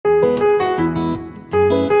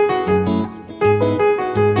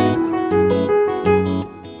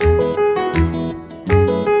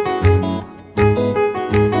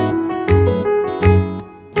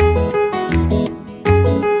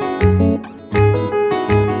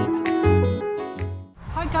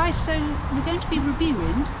So we're going to be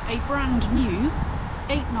reviewing a brand new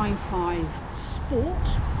 895 Sport.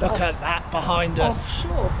 Look at that behind us.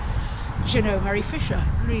 Offshore. Jeanneau Merry Fisher.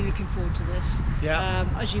 Really looking forward to this. Yeah.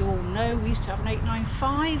 As you all know, we used to have an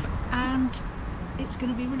 895, and it's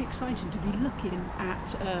going to be really exciting to be looking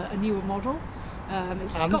at a newer model. And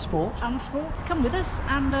the Sport. And the Sport. Come with us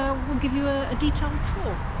and we'll give you a detailed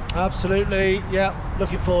tour. Absolutely, yeah,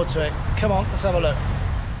 looking forward to it. Come on, let's have a look.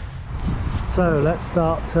 So let's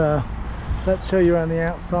start, let's show you around the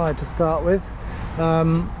outside to start with.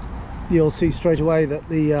 You'll see straight away that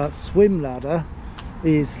the swim ladder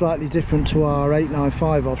is slightly different to our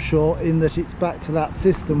 895 offshore, in that it's back to that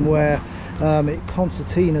system where it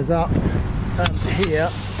concertinas up here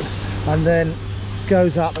and then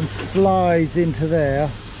goes up and slides into there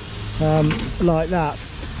like that,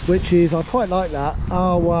 which is, I quite like that.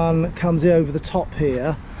 R1 comes over the top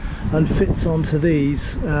here and fits onto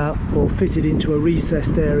these, or fitted into a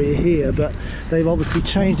recessed area here, but they've obviously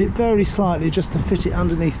changed it very slightly just to fit it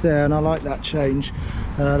underneath there, and I like that change.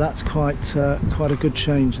 That's quite a good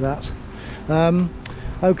change, that.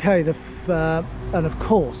 Okay, and of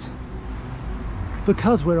course,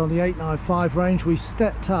 because we're on the 895 range, we've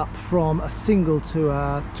stepped up from a single to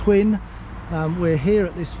a twin. We're here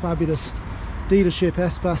at this fabulous dealership,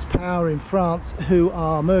 Espace Power in France, who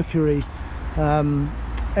are Mercury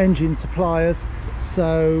engine suppliers.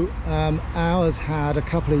 So ours had a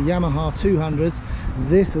couple of Yamaha 200s.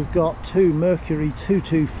 This has got two Mercury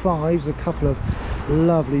 225s, a couple of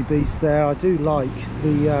lovely beasts there. I do like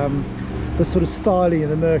the sort of styling of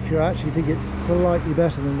the Mercury. I actually think it's slightly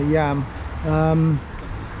better than the Yam.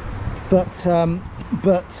 But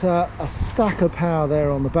a stack of power there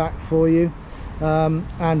on the back for you,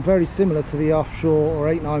 and very similar to the offshore or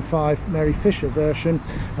 895 Merry Fisher version,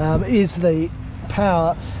 is the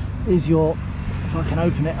power is your, if I can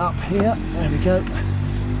open it up here, there we go,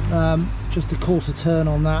 just a quarter turn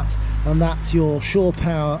on that, and that's your shore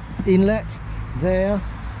power inlet there.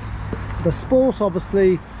 The Sport,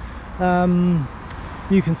 obviously,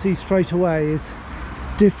 you can see straight away, is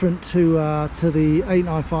different to the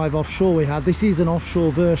 895 offshore we had. This is an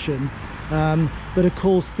offshore version, but of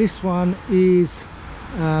course this one is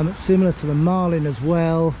similar to the Marlin as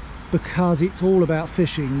well, because it's all about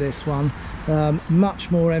fishing. This one, much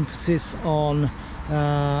more emphasis on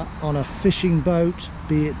a fishing boat,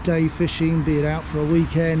 be it day fishing, be it out for a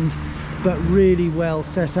weekend, but really well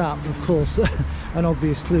set up. Of course, an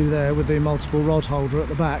obvious clue there with the multiple rod holder at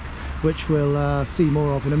the back, which we'll see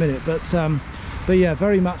more of in a minute. But yeah,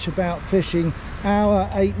 very much about fishing. Our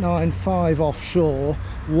 895 offshore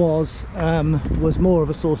was more of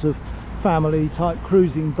a sort of family type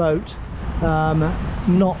cruising boat,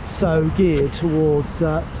 not so geared towards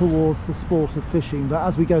the sport of fishing. But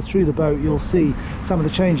as we go through the boat, you'll see some of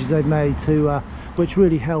the changes they've made to which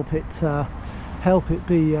really help it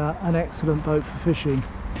be an excellent boat for fishing,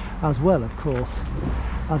 as well, of course,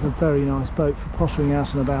 as a very nice boat for pottering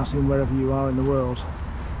out and about in wherever you are in the world.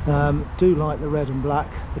 Do like the red and black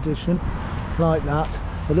edition, like that.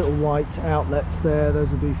 The little white outlets there,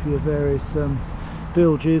 those will be for your various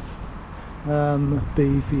bilges,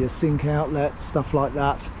 be for your sink outlets, stuff like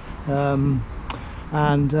that.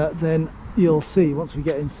 Then you'll see, once we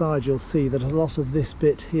get inside, you'll see that a lot of this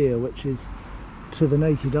bit here, which is to the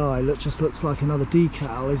naked eye just looks like another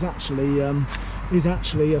decal, is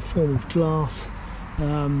actually a form of glass,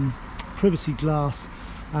 privacy glass,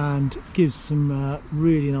 and gives some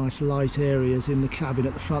really nice light areas in the cabin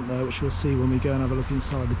at the front there, which we'll see when we go and have a look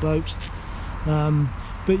inside the boat.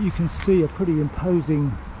 But you can see a pretty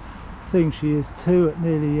imposing thing she is too, at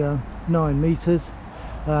nearly 9 meters.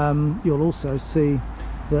 You'll also see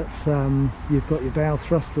that you've got your bow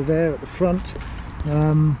thruster there at the front,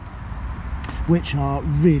 which are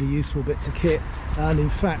really useful bits of kit. And in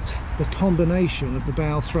fact, the combination of the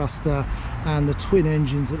bow thruster and the twin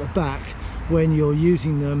engines at the back, when you're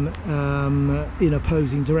using them in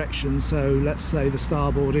opposing directions, so let's say the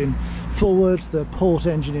starboard in forward, the port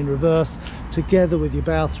engine in reverse, together with your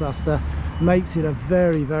bow thruster, makes it a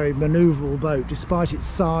very, very manoeuvrable boat, despite its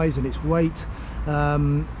size and its weight,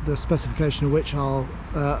 the specification of which will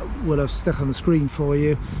have stuck on the screen for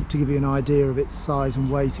you to give you an idea of its size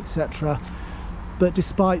and weight, etc. But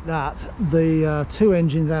despite that, the two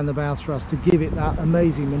engines and the bow thruster give it that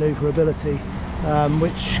amazing manoeuvrability,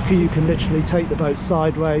 which you can literally take the boat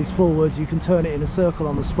sideways, forwards, you can turn it in a circle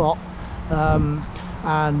on the spot,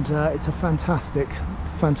 and it's a fantastically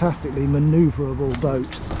manoeuvrable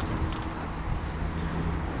boat.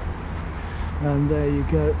 And there you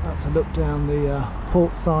go, that's a look down the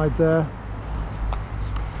port side there.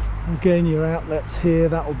 Again, your outlets here,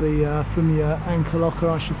 that will be from your anchor locker,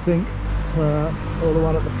 I should think. or the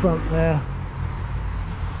one at the front there.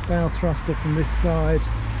 Bow thruster from this side.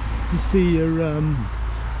 You see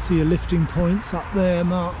your lifting points up there,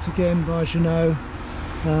 marked again by Jeanneau.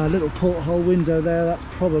 Little porthole window there, that's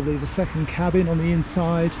probably the second cabin on the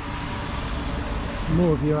inside. Some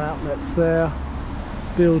more of your outlets there,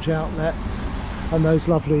 bilge outlets, and those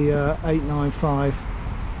lovely 895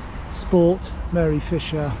 Sport Merry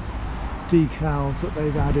Fisher decals that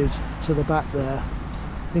they've added to the back there.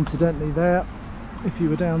 Incidentally, there, if you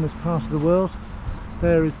were down this part of the world,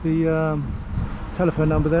 there is the telephone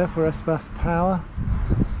number there for Espace Power,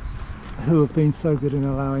 who have been so good in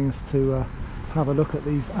allowing us to have a look at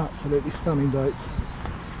these absolutely stunning boats,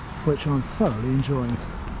 which I'm thoroughly enjoying.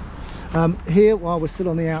 Here, while we're still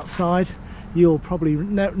on the outside, you'll probably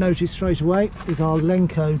notice straight away is our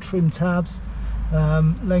Lenco trim tabs.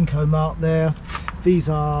 Lenco marked there. These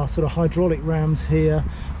are sort of hydraulic rams here,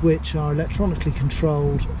 which are electronically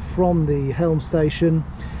controlled from the helm station,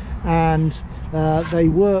 and they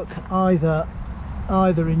work either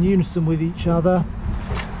in unison with each other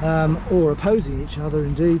or opposing each other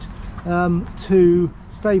indeed, to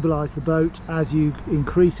stabilize the boat as you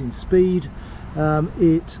increase in speed.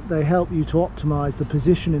 They help you to optimize the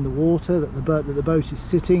position in the water that the boat is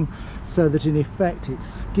sitting, so that in effect it's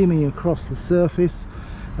skimming across the surface.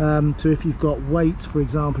 So if you've got weight, for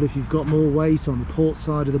example, if you've got more weight on the port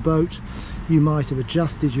side of the boat, you might have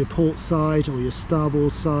adjusted your port side or your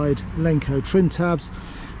starboard side Lenco trim tabs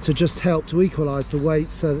to just help to equalize the weight,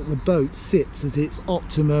 so that the boat sits at its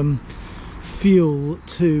optimum fuel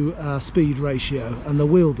to speed ratio. And there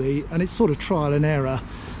will be, and it's sort of trial and error,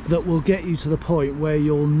 that will get you to the point where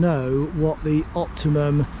you'll know what the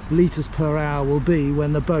optimum litres per hour will be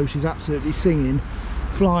when the boat is absolutely singing,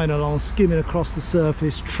 flying along, skimming across the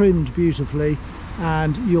surface, trimmed beautifully,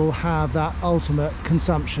 and you'll have that ultimate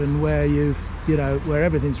consumption where where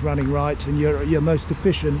everything's running right and your most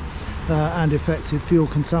efficient and effective fuel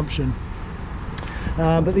consumption.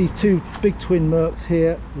 But these two big twin Mercs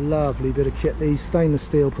here, lovely bit of kit. These stainless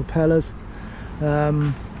steel propellers,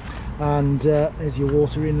 and there's your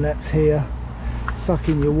water inlets here,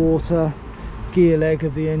 sucking your water, gear leg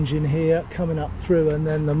of the engine here coming up through, and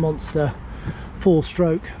then the monster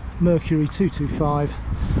 4-stroke Mercury 225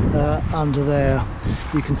 under there.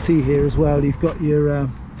 You can see here as well, you've got your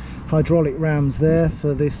hydraulic rams there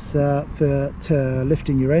for this for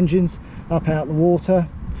lifting your engines up out the water,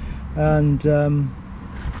 and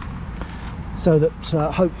so that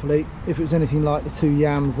hopefully, if it was anything like the two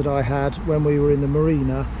Yams that I had when we were in the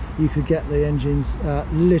marina, you could get the engines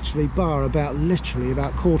literally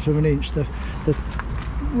about quarter of an inch. The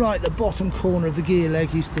bottom corner of the gear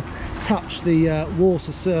leg used to touch the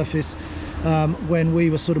water surface when we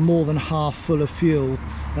were sort of more than half full of fuel.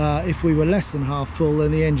 If we were less than half full,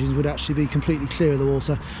 then the engines would actually be completely clear of the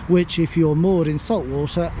water, which, if you're moored in salt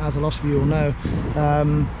water, as a lot of you will know,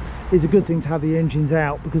 is a good thing to have the engines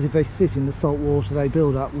out, because if they sit in the salt water, they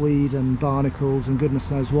build up weed and barnacles and goodness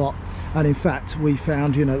knows what. And in fact, we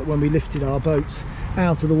found, that when we lifted our boats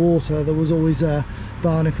out of the water, there was always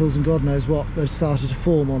barnacles and God knows what that started to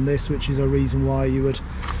form on this, which is a reason why you would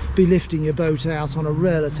be lifting your boat out on a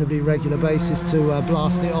relatively regular basis to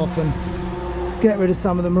blast it off and get rid of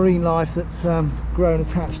some of the marine life that's grown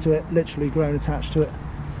attached to it, literally grown attached to it.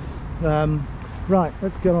 Right,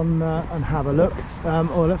 let's go on and have a look,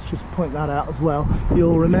 or let's just point that out as well.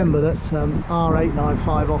 You'll remember that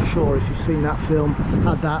R895 Offshore, if you've seen that film,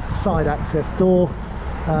 had that side access door.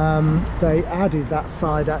 They added that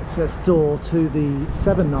side access door to the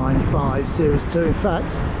 795 Series 2. In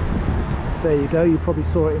fact, there you go, you probably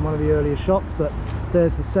saw it in one of the earlier shots, but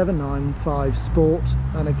there's the 795 Sport,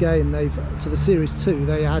 and again, to the Series 2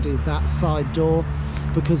 they added that side door,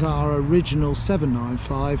 because our original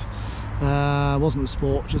 795 wasn't the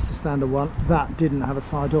Sport, just the standard one, that didn't have a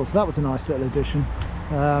side door, so that was a nice little addition.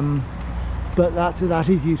 But that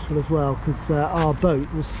is useful as well, because our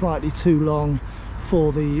boat was slightly too long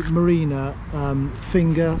for the marina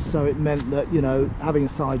finger, so it meant that, having a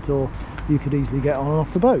side door, you could easily get on and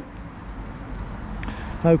off the boat.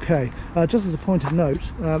 Okay, just as a point of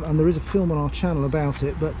note, and there is a film on our channel about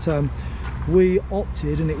it, but we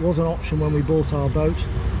opted, and it was an option when we bought our boat,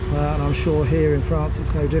 and I'm sure here in France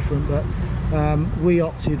it's no different, but we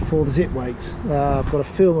opted for the zip wakes. I've got a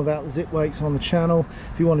film about the zip wakes on the channel.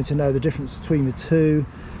 If you wanted to know the difference between the two,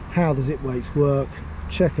 how the zip wakes work,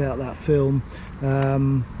 check out that film.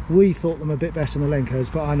 We thought them a bit better than the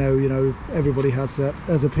Lencos, but I know, everybody has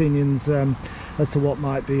opinions as to what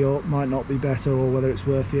might be or might not be better, or whether it's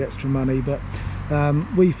worth the extra money, but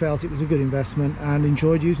we felt it was a good investment and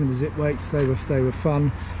enjoyed using the zip wakes. They were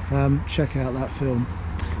fun. Check out that film.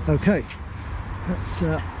 Okay, let's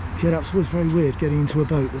get up. It's always very weird getting into a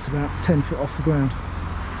boat that's about 10 foot off the ground.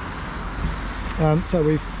 So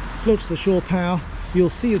we've looked at the shore power. You'll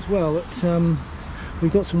see as well that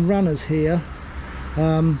we've got some runners here.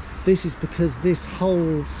 This is because this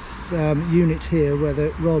whole unit here, where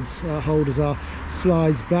the rods holders are,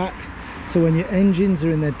 slides back. So when your engines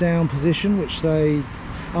are in their down position, which they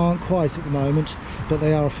aren't quite at the moment, but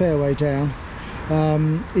they are a fair way down,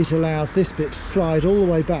 it allows this bit to slide all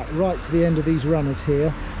the way back right to the end of these runners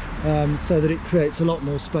here, so that it creates a lot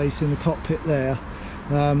more space in the cockpit there.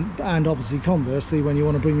 And obviously conversely, when you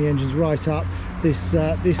want to bring the engines right up, this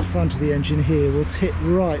front of the engine here will tip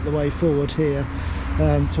right the way forward here,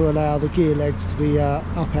 to allow the gear legs to be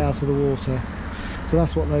up out of the water. So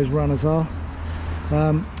that's what those runners are.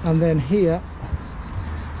 And then here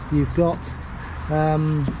you've got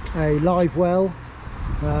a live well,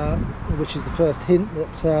 which is the first hint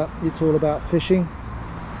that it's all about fishing.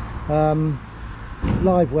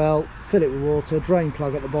 Live well, fill it with water, drain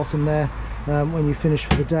plug at the bottom there when you finish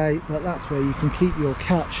for the day, but that's where you can keep your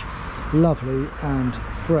catch lovely and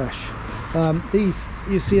fresh.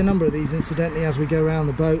 You see a number of these incidentally as we go around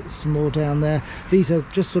the boat. There's some more down there. These are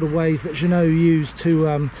just sort of ways that Jeanneau use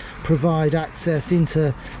to provide access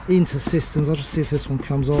into systems. I'll just see if this one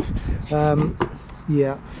comes off.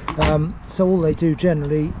 So all they do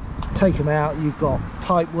generally, take them out, you've got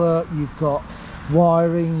pipe work, you've got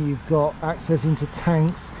wiring, you've got access into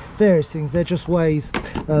tanks, various things. They're just ways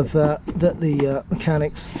of that the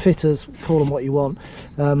mechanics, fitters, call them what you want,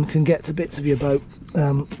 can get to bits of your boat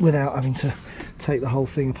without having to take the whole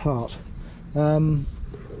thing apart. Here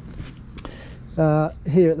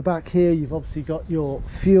at the back here you've obviously got your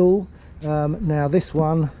fuel. Now this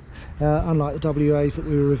one, unlike the WAs that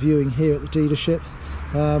we were reviewing here at the dealership,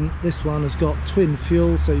 this one has got twin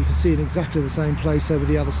fuel, so you can see in exactly the same place over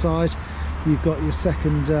the other side. You've got your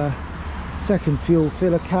second fuel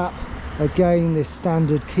filler cap. Again, this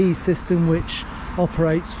standard key system which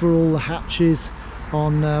operates for all the hatches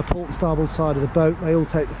on port and starboard side of the boat. They all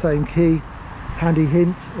take the same key. Handy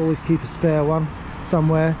hint, always keep a spare one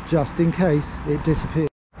somewhere just in case it disappears.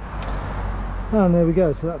 And there we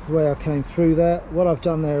go, so that's the way I came through there. What I've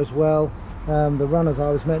done there as well, the runners I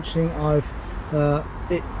was mentioning,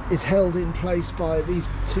 it is held in place by these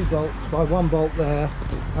two bolts, by one bolt there,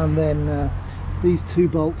 and then these two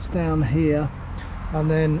bolts down here, and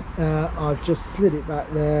then I've just slid it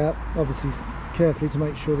back there, obviously carefully to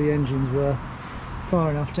make sure the engines were far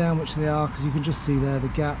enough down, which they are, because you can just see there the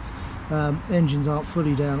gap. Engines aren't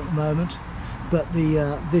fully down at the moment, but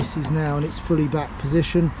this is now in its fully back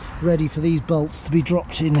position, ready for these bolts to be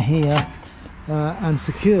dropped in here and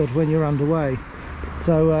secured when you're underway.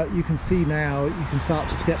 So you can see now, you can start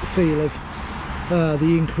to get the feel of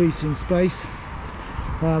the increase in space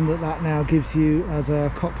that now gives you as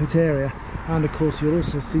a cockpit area. And of course you'll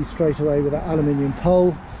also see straight away with that aluminium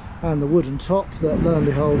pole and the wooden top that, lo and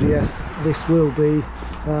behold, yes, this will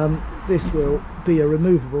be a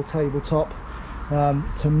removable tabletop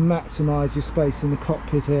to maximise your space in the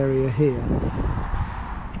cockpit area here.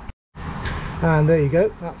 And there you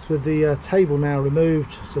go, that's with the table now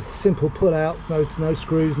removed. Just a simple pull out, no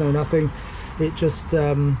screws, no nothing. It just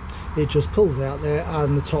pulls out there,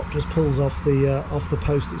 and the top just pulls off the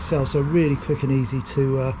post itself. So really quick and easy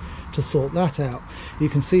to sort that out. You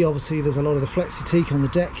can see obviously there's a lot of the flexi-teak on the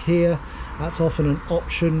deck here. That's often an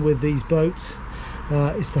option with these boats,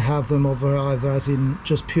 is to have them either as in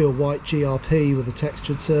just pure white GRP with a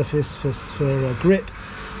textured surface for grip,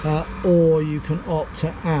 or you can opt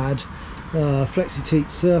to add flexi-teak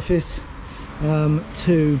surface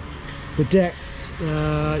to the decks.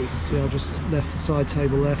 You can see I just left the side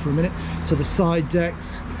table there for a minute. To the side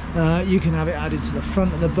decks, you can have it added to the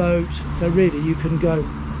front of the boat. So really you can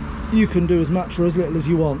do as much or as little as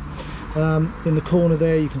you want. In the corner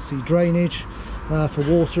there you can see drainage for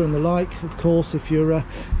water and the like. Of course, if you're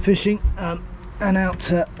fishing and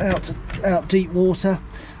out deep water,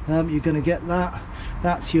 you're going to get that.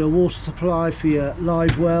 That's your water supply for your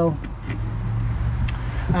live well.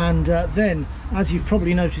 And then, as you've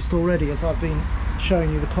probably noticed already as I've been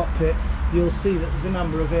showing you the cockpit, you'll see that there's a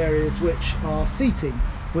number of areas which are seating,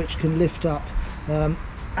 which can lift up,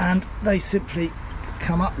 and they simply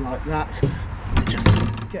come up like that. Let me just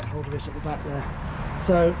get hold of it at the back there.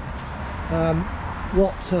 So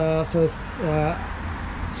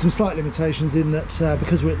some slight limitations in that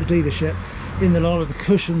because we're at the dealership, in that a lot of the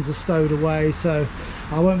cushions are stowed away, so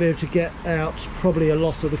I won't be able to get out probably a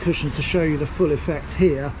lot of the cushions to show you the full effect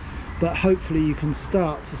here, but hopefully you can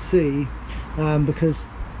start to see, because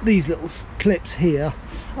these little clips here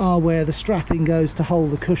are where the strapping goes to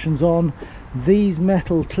hold the cushions on. These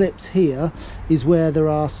metal clips here is where there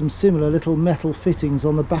are some similar little metal fittings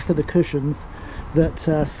on the back of the cushions that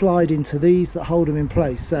slide into these that hold them in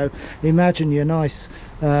place. So imagine your nice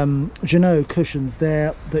Jeanneau cushions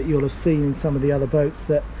there that you'll have seen in some of the other boats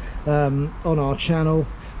that on our channel,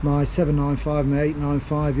 my 795 and my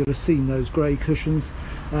 895, you'll have seen those grey cushions.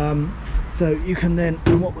 So you can then,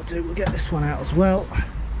 and what we'll do, we'll get this one out as well.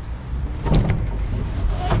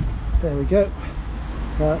 There we go.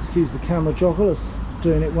 Excuse the camera joggle, as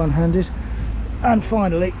doing it one-handed. And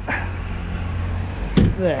finally,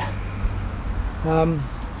 there.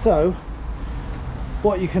 So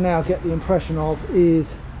what you can now get the impression of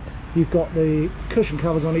is you've got the cushion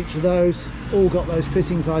covers on each of those, all got those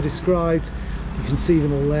fittings I described. You can see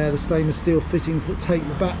them all there, the stainless steel fittings that take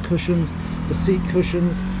the back cushions, the seat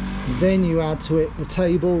cushions. Then you add to it the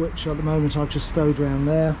table, which at the moment I've just stowed around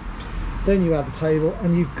there. Then you add the table,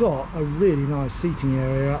 and you've got a really nice seating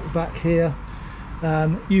area at the back here.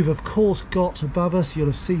 You've of course got above us, you'll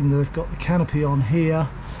have seen that they've got the canopy on here.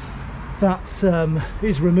 That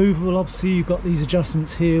is removable. Obviously you've got these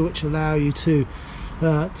adjustments here which allow you to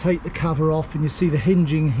take the cover off, and you see the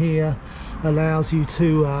hinging here allows you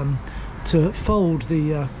to fold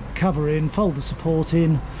the cover in, fold the support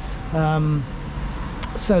in,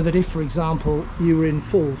 so that if, for example, you were in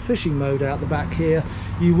full fishing mode out the back here,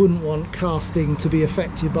 you wouldn't want casting to be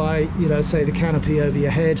affected by, you know, say the canopy over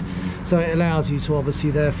your head. So it allows you to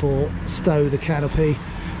obviously therefore stow the canopy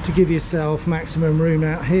to give yourself maximum room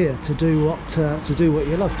out here to do what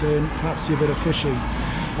you love doing, perhaps a bit of fishing.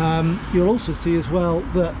 You'll also see as well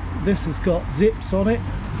that this has got zips on it,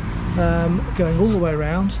 going all the way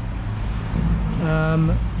around.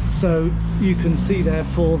 So you can see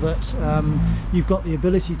therefore that you've got the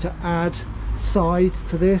ability to add sides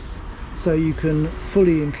to this, so you can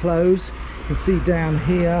fully enclose. You can see down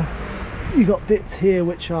here you've got bits here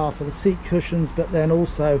which are for the seat cushions, but then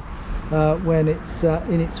also when it's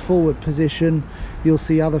in its forward position, you'll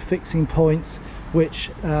see other fixing points which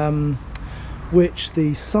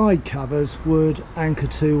the side covers would anchor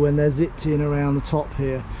to when they're zipped in around the top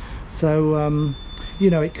here. So you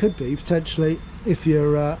know, it could be potentially, if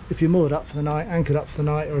you're moored up for the night, anchored up for the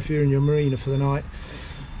night, or if you're in your marina for the night,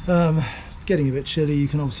 getting a bit chilly, you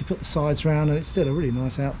can obviously put the sides around, and it's still a really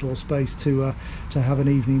nice outdoor space to have an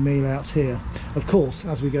evening meal out here. Of course,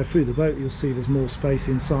 as we go through the boat, you'll see there's more space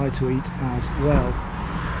inside to eat as well.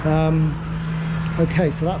 Okay,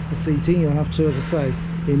 so that's the seating. You'll have to, as I say,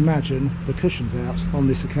 imagine the cushions out on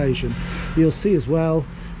this occasion. You'll see as well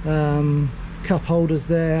cup holders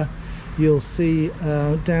there. You'll see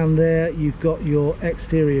down there you've got your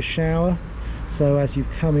exterior shower, so as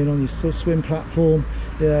you've come in on your swim platform,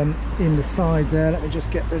 in the side there, let me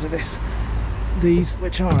just get rid of these,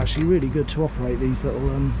 which are actually really good to operate, these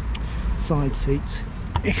little side seats.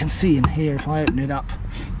 You can see in here, if I open it up,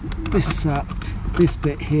 this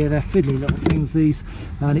bit here, they're fiddly little things, these,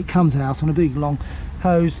 and it comes out on a big long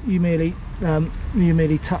hose. You merely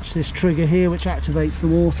touch this trigger here, which activates the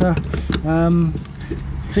water.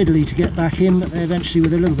 Fiddly to get back in, but they eventually,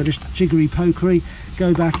 with a little bit of jiggery pokery,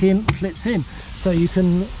 go back in, flips in, so you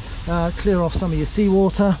can clear off some of your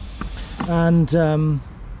seawater and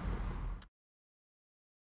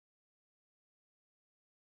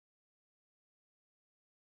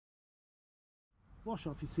wash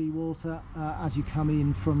off your seawater as you come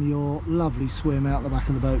in from your lovely swim out the back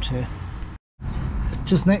of the boat here.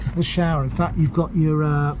 Just next to the shower, in fact, you've got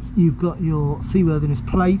your seaworthiness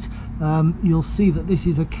plate. You'll see that this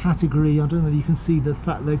is a category, I don't know whether you can see the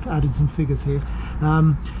fact they've added some figures here.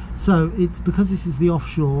 So it's because this is the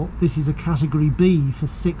offshore, this is a category B for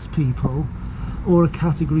 6 people, or a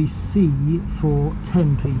category C for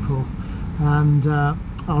 10 people. And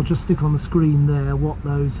I'll just stick on the screen there what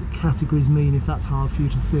those categories mean, if that's hard for you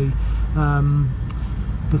to see.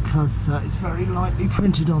 Because it's very lightly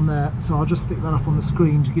printed on there, so I'll just stick that up on the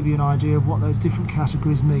screen to give you an idea of what those different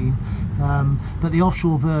categories mean. But the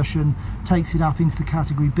offshore version takes it up into the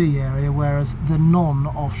category B area, whereas the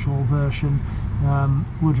non-offshore version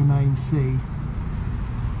would remain C.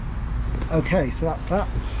 Okay, so that's that.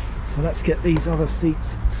 So let's get these other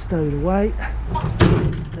seats stowed away.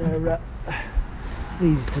 They're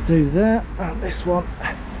easy to do there, and this one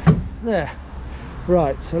there.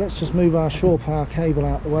 Right, so let's just move our shore power cable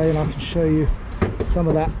out the way, and I can show you some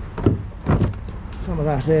of that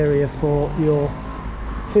area for your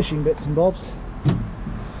fishing bits and bobs.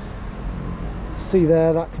 See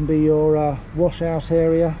there, that can be your washout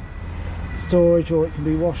area, storage, or it can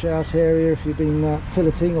be washout area if you've been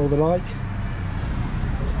filleting or the like.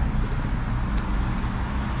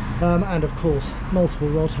 And of course multiple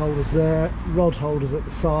rod holders there, rod holders at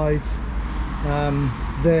the sides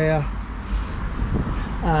there.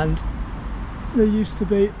 and there used to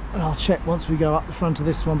be, and I'll check once we go up the front of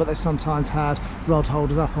this one, but they sometimes had rod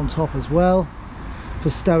holders up on top as well for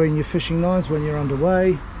stowing your fishing lines when you're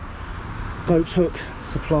underway. Boat hook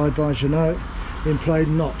supplied by Jeanneau in play,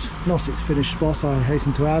 not its finished spot, I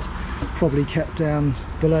hasten to add, probably kept down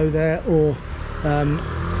below there, or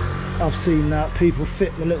I've seen people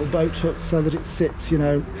fit the little boat hook so that it sits, you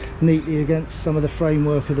know, neatly against some of the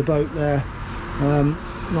framework of the boat there.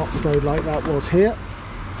 Not stowed like that was here.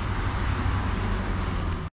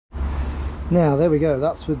 Now there we go,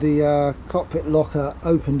 that's with the cockpit locker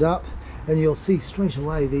opened up, and you'll see straight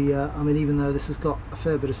away the I mean, even though this has got a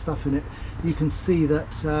fair bit of stuff in it, you can see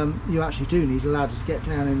that you actually do need a ladder to get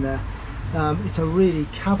down in there. It's a really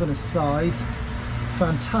cavernous size,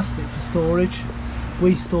 fantastic for storage.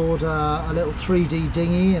 We stored a little 3D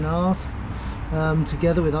dinghy in ours,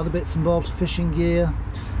 together with other bits and bobs, fishing gear.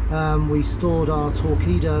 We stored our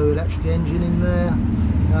torpedo electric engine in there.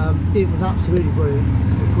 It was absolutely brilliant.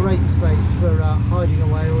 It's a great space for hiding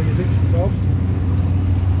away all your bits and bobs.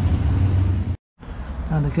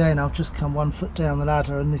 And again, I've just come 1 foot down the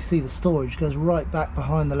ladder, and you see the storage goes right back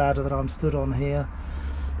behind the ladder that I'm stood on here.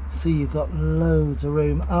 See, you've got loads of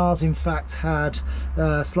room. Ours in fact had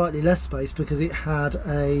slightly less space because it had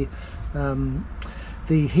a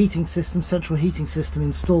the heating system, central heating system,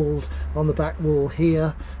 installed on the back wall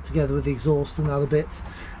here, together with the exhaust and other bits.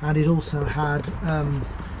 And it also had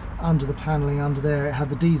under the panelling under there, it had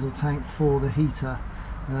the diesel tank for the heater.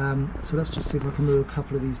 So let's just see if I can move a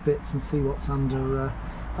couple of these bits and see what's under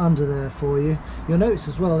there for you. You'll notice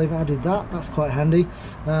as well they've added that's quite handy.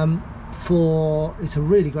 It's a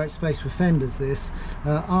really great space for fenders, this.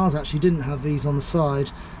 Ours actually didn't have these on the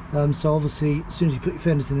side, so obviously as soon as you put your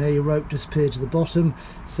fenders in there, your rope disappeared to the bottom,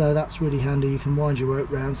 so that's really handy. You can wind your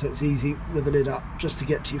rope round, so it's easy with the lid up just to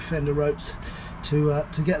get to your fender ropes to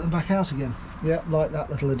get them back out again. Yeah, like that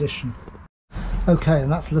little addition. Okay,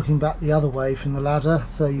 and that's looking back the other way from the ladder,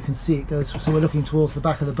 so you can see it goes, so we're looking towards the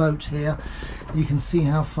back of the boat here. You can see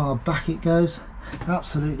how far back it goes.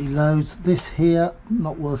 Absolutely loads. This here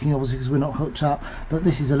not working obviously because we're not hooked up, but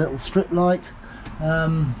this is a little strip light,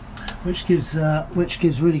 which gives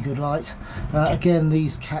really good light. Again,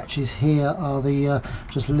 these catches here are the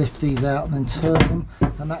just lift these out and then turn them,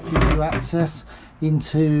 and that gives you access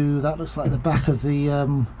into, that looks like the back of the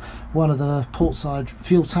one of the portside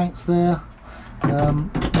fuel tanks there.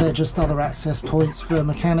 They're just other access points for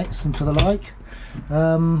mechanics and for the like.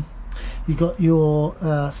 You've got your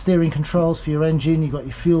steering controls for your engine, you've got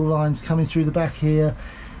your fuel lines coming through the back here,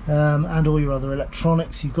 and all your other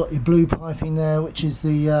electronics. You've got your blue piping there, which is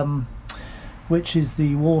the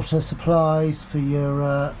water supplies for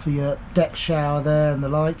your deck shower there and the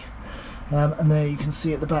like. And there you can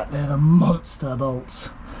see at the back there the monster bolts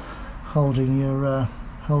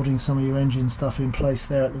holding some of your engine stuff in place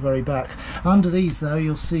there at the very back. Under these though,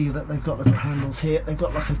 you'll see that they've got little handles here. They've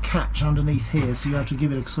got like a catch underneath here, so you have to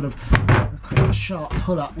give it a sort of a sharp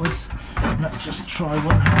pull upwards. And let's just try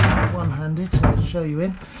one-handed to show you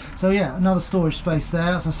in. So yeah, another storage space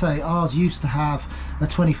there. As I say, ours used to have a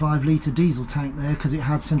 25 litre diesel tank there because it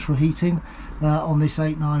had central heating on this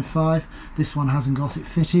 895. This one hasn't got it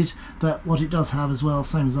fitted, but what it does have as well,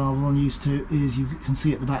 same as our one used to, is you can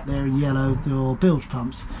see at the back there in yellow your bilge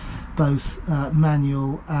pumps, both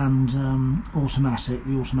manual and automatic.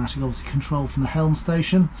 The automatic obviously controlled from the helm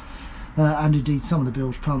station, and indeed some of the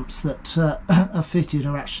bilge pumps that are fitted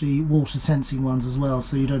are actually water sensing ones as well,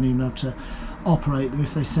 so you don't even have to operate them.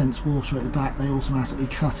 If they sense water at the back, they automatically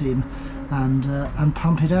cut in and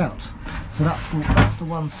pump it out. So that's the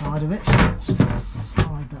one side of it. Let's just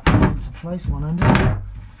slide that into place, one-handed.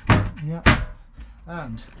 Yep.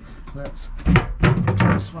 And let's give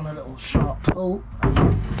this one a little sharp pull,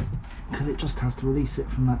 because it just has to release it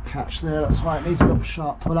from that catch there. That's why it needs a little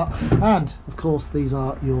sharp pull up. And of course these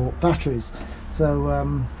are your batteries.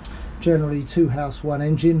 So generally 2 house 1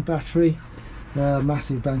 engine battery,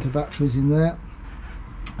 massive bank of batteries in there,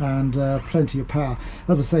 and plenty of power.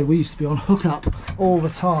 As I say, we used to be on hookup all the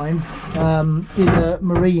time in the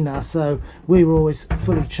marina, so we were always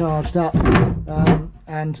fully charged up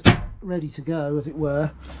and ready to go, as it were.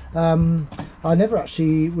 We were never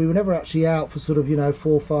actually out for sort of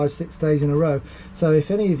 4, 5, 6 days in a row. So if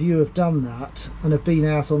any of you have done that and have been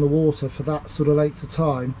out on the water for that sort of length of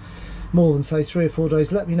time, more than say 3 or 4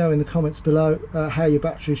 days, let me know in the comments below how your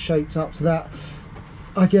battery is shaped up to that.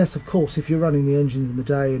 I guess of course if you're running the engines in the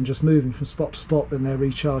day and just moving from spot to spot, then they're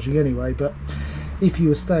recharging anyway, but if you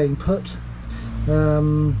were staying put,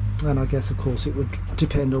 and I guess of course it would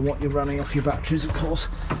depend on what you're running off your batteries, of course,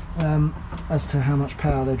 as to how much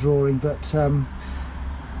power they're drawing, but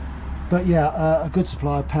But yeah, a good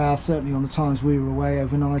supply of power. Certainly on the times we were away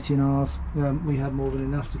overnight in ours, we had more than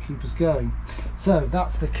enough to keep us going. So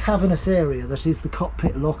that's the cavernous area that is the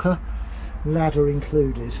cockpit locker, ladder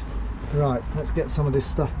included. Right, let's get some of this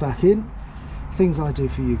stuff back in. Things I do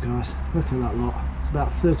for you guys. Look at that lot. It's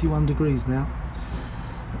about 31 degrees now.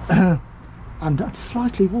 And that's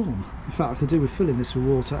slightly warm. In fact, I could do with filling this with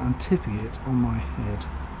water and tipping it on my head.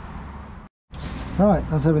 Right,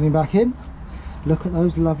 that's everything back in. Look at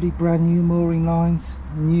those lovely brand new mooring lines,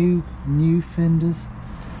 new fenders,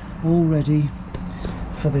 all ready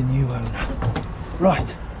for the new owner.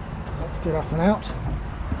 Right, let's get up and out.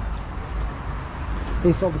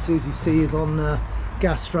 This obviously, as you see, is on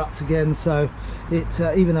gas struts again, so it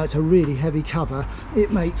even though it's a really heavy cover,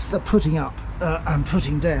 it makes the putting up and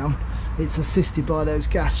putting down, it's assisted by those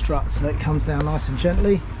gas struts, so it comes down nice and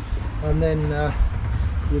gently, and then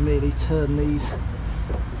you merely turn these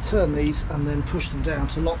and then push them down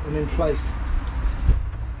to lock them in place.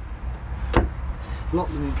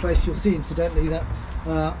 You'll see incidentally that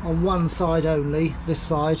on one side only, this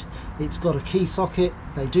side, it's got a key socket.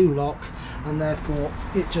 They do lock, and therefore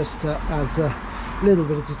it just adds a little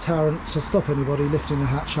bit of deterrent to stop anybody lifting the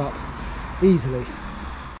hatch up easily.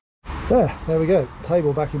 There we go,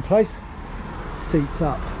 table back in place, seats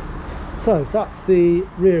up. So that's the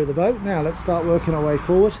rear of the boat. Now let's start working our way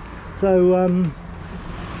forward. So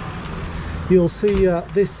you'll see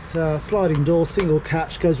this sliding door, single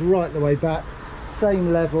catch, goes right the way back,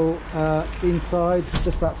 same level inside,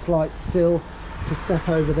 just that slight sill to step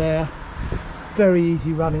over there. Very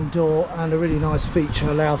easy running door, and a really nice feature,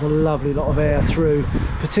 allows a lovely lot of air through,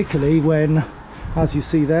 particularly when, as you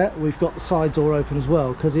see there, we've got the side door open as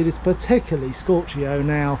well, because it is particularly scorchio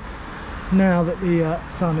now that the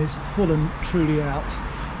sun is full and truly out.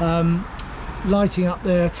 Lighting up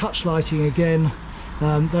there, touch lighting again.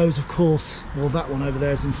 Those, of course, well, that one over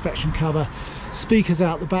there is inspection cover. Speakers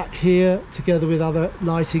out the back here, together with other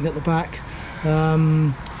lighting at the back.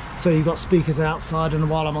 So you've got speakers outside, and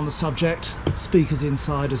while I'm on the subject, speakers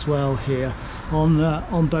inside as well here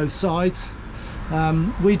on both sides.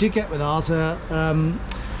 We did get with ours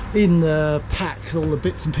in the pack, all the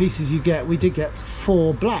bits and pieces you get, we did get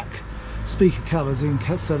 4 black speaker covers in,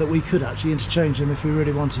 so that we could actually interchange them if we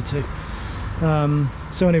really wanted to.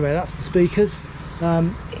 So anyway, that's the speakers.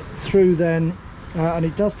 Through then, and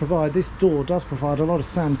it does provide, this door does provide a lot of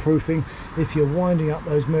soundproofing if you're winding up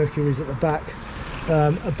those Mercuries at the back,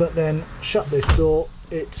 but then shut this door,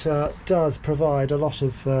 it does provide a lot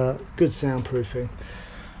of good soundproofing.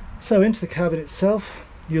 So into the cabin itself,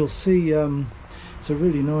 you'll see it's a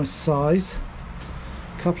really nice size,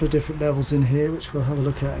 a couple of different levels in here which we'll have a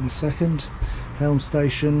look at in a second. Helm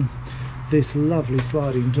station, this lovely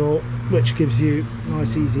sliding door which gives you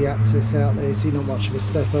nice easy access out there. You see, not much of a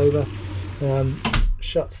step over,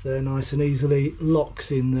 shuts there nice and easily,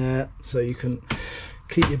 locks in there so you can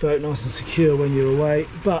keep your boat nice and secure when you're away.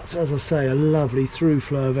 But as I say, a lovely through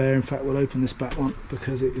flow of air. In fact, we'll open this back one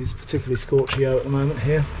because it is particularly scorchio at the moment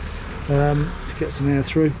here, to get some air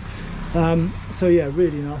through. So yeah,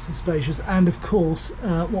 really nice and spacious. And of course,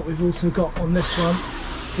 what we've also got on this one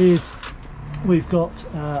is we've got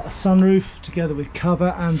a sunroof together with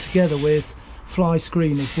cover and together with fly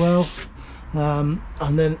screen as well.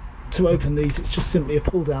 And then to open these, it's just simply a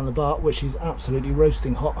pull down the bar, which is absolutely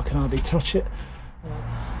roasting hot. I can hardly touch it.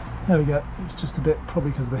 There we go. It was just a bit,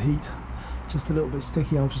 probably because of the heat, just a little bit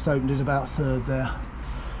sticky. I've just opened it about a third there.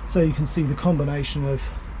 So you can see the combination of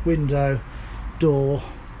window, door,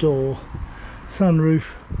 sunroof,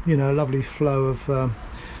 you know, lovely flow of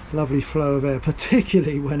air,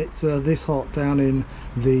 particularly when it's this hot down in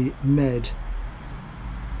the Med.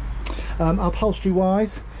 Upholstery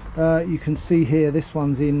wise, you can see here, this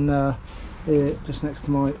one's in just next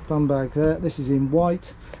to my bum bag there. This is in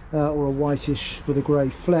white, or a whitish with a grey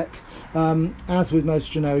fleck. As with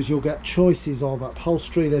most Jeanneaus, you'll get choices of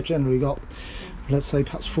upholstery. They've generally got, let's say,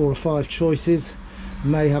 perhaps 4 or 5 choices.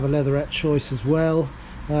 May have a leatherette choice as well.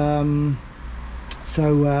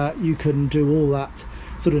 So you can do all that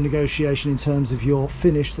sort of negotiation in terms of your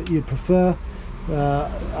finish that you'd prefer,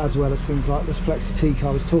 as well as things like this flexi teak I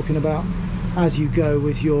was talking about, as you go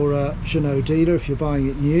with your Jeanneau dealer if you're buying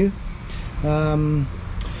it new.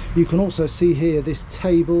 You can also see here this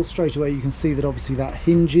table. Straight away you can see that obviously that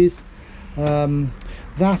hinges.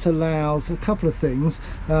 That allows a couple of things.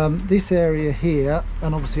 This area here,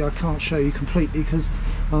 and obviously I can't show you completely because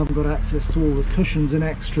I haven't got access to all the cushions and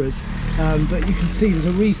extras, but you can see there's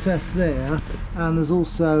a recess there, and there's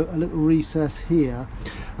also a little recess here,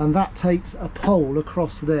 and that takes a pole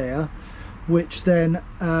across there, which then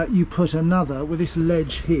you put another with this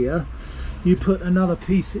ledge here. you put another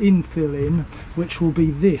piece infill in, which will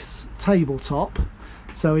be this tabletop.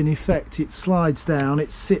 So in effect it slides down,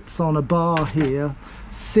 it sits on a bar here,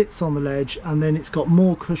 sits on the ledge, and then it's got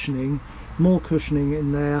more cushioning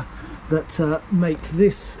in there that makes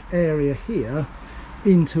this area here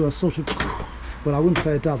into a sort of, well, I wouldn't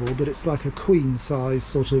say a double, but it's like a queen size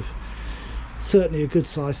sort of, certainly a good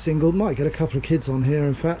size single. Might get a couple of kids on here,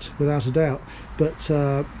 in fact, without a doubt, but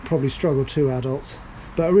probably struggle 2 adults.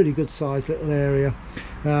 But a really good size little area.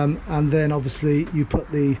 And then obviously you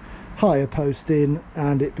put the higher post in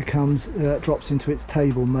and it becomes drops into its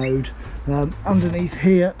table mode. Underneath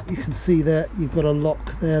here you can see that you've got a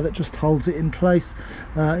lock there that just holds it in place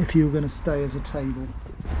if you were going to stay as a table.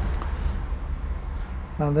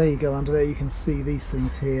 And there you go, under there you can see these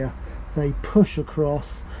things here, they push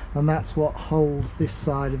across, and that's what holds this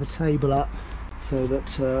side of the table up so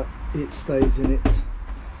that it stays in its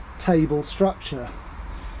table structure.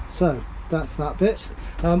 So that's that bit.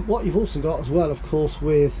 What you've also got as well, of course,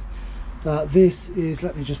 with this is,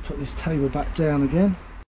 let me just put this table back down again.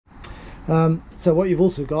 So what you've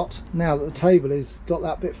also got, now that the table has got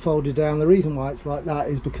that bit folded down, the reason why it's like that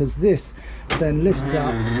is because this then lifts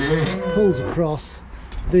up, pulls across.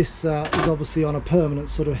 This is obviously on a permanent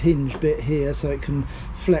sort of hinge bit here, so it can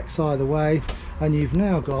flex either way, and you've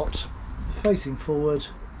now got, facing forward,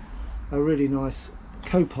 a really nice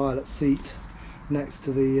co-pilot seat next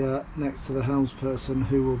to the helmsperson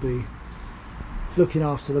who will be looking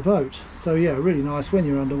after the boat. So yeah, really nice when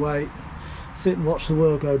you're underway. Sit and watch the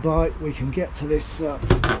world go by. We can get to this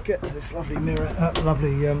lovely mirror,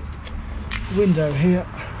 lovely window here.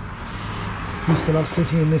 Used to love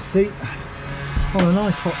sitting in this seat on a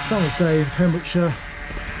nice hot summer's day in Pembrokeshire,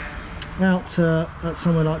 out at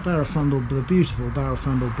somewhere like Barrowfundle, the beautiful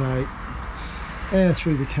Barrowfundle Bay. Air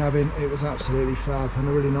through the cabin, it was absolutely fab, and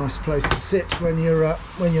a really nice place to sit when you're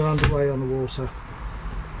underway on the water.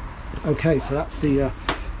 Okay, so that's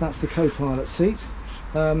the co-pilot seat.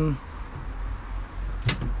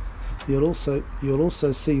 You'll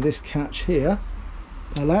also see this catch here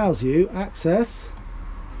allows you access.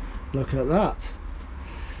 Look at that.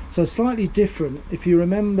 So slightly different. If you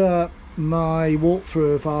remember my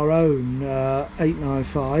walkthrough of our own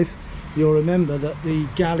 895, you'll remember that the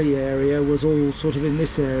galley area was all sort of in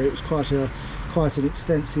this area. It was quite an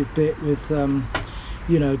extensive bit with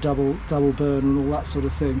you know, double burn and all that sort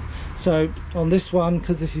of thing. So on this one,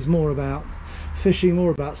 because this is more about fishing,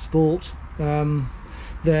 more about sport, then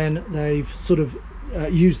they've sort of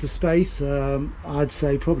used the space, I'd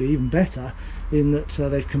say probably even better, in that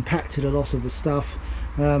they've compacted a lot of the stuff.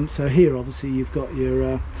 So here obviously you've got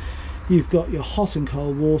your hot and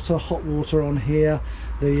cold water, hot water on here.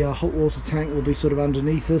 The hot water tank will be sort of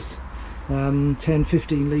underneath us,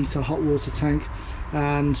 10-15 litre hot water tank,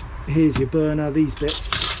 and here's your burner. These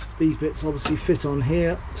bits obviously fit on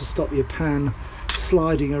here to stop your pan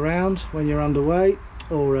sliding around when you're underway,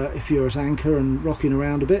 or if you're at anchor and rocking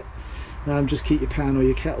around a bit. Just keep your pan or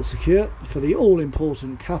your kettle secure for the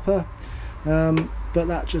all-important cuppa, but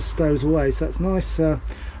that just stows away, so that's nice. I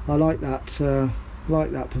like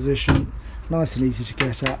that position, nice and easy to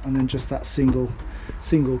get at, and then just that single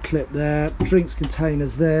clip there. Drinks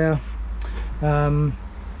containers there, and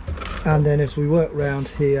then as we work round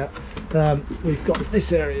here, we've got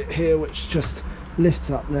this area here which just lifts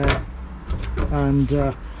up there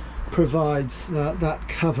and provides that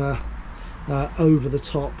cover over the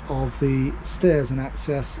top of the stairs and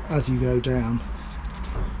access as you go down.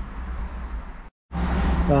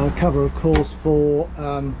 Cover of course for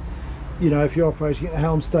you know, if you're operating at the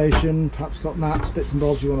helm station, perhaps got maps, bits and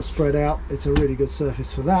bobs you want to spread out, it's a really good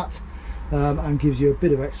surface for that, and gives you a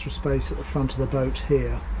bit of extra space at the front of the boat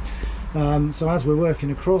here. So as we're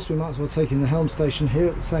working across, we might as well take in the helm station here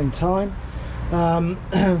at the same time.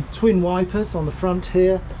 Twin wipers on the front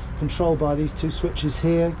here, controlled by these two switches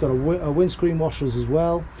here. Got a windscreen washers as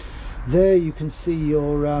well. There you can see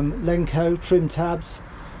your Lenco trim tabs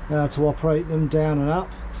to operate them down and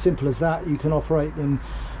up. Simple as that. You can operate them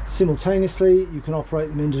simultaneously, you can operate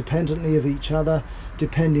them independently of each other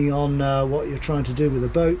depending on what you're trying to do with the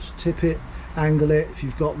boat. Tip it, angle it. If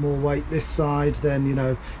you've got more weight this side, then you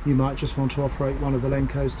know, you might just want to operate one of the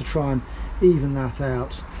Lencos to try and even that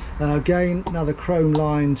out. Again, another chrome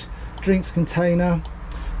lined drinks container.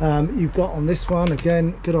 You've got on this one,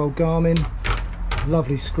 again, good old Garmin,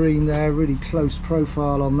 lovely screen there, really close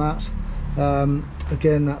profile on that.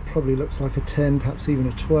 Again, that probably looks like a 10, perhaps even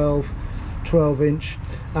a 12 inch,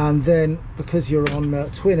 and then because you're on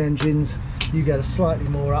twin engines, you get a slightly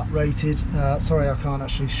more uprated, sorry I can't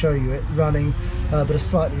actually show you it running, but a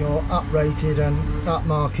slightly more uprated and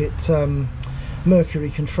upmarket Mercury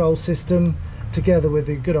control system, together with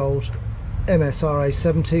the good old MSRA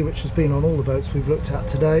 70, which has been on all the boats we've looked at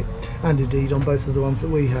today, and indeed on both of the ones that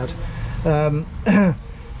we had.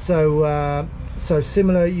 So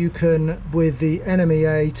similar, you can, with the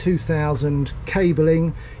NMEA 2000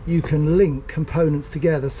 cabling, you can link components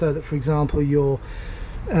together so that, for example, your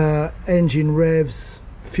engine revs,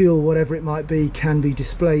 fuel, whatever it might be, can be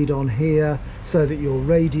displayed on here, so that your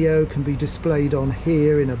radio can be displayed on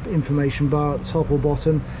here in an information bar at the top or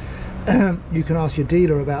bottom. You can ask your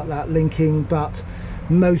dealer about that linking, but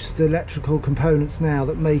most electrical components now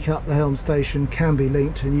that make up the helm station can be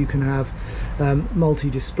linked, and you can have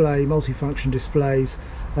multi-function displays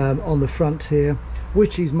on the front here,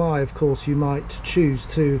 which is of course, you might choose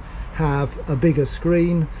to have a bigger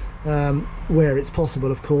screen where it's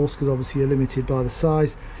possible, of course, because obviously you're limited by the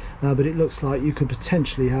size, but it looks like you could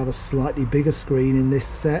potentially have a slightly bigger screen in this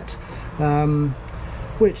set,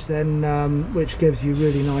 which gives you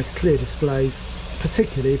really nice clear displays,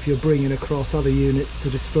 particularly if you're bringing across other units to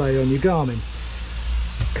display on your Garmin.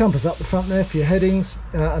 Compass up the front there for your headings,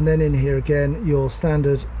 and then in here again your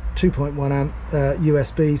standard 2.1 amp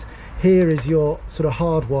USBs. Here is your sort of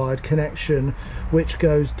hardwired connection, which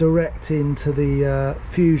goes direct into the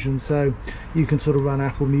Fusion, so you can sort of run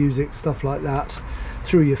Apple Music, stuff like that,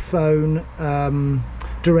 through your phone,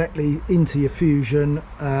 directly into your Fusion,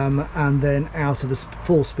 and then out of the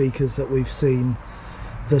 4 speakers that we've seen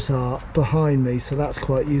that are behind me, so that's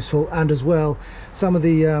quite useful. And as well, some of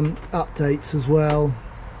the updates as well,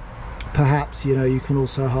 perhaps, you know, you can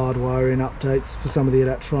also hardwire in updates for some of the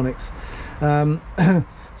electronics.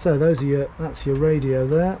 So those are that's your radio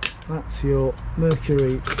there, that's your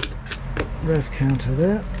Mercury rev counter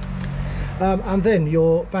there, and then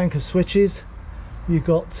your bank of switches. You've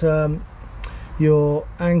got your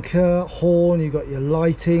anchor, horn, you've got your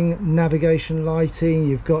lighting, navigation lighting,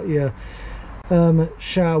 you've got your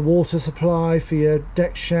shower water supply for your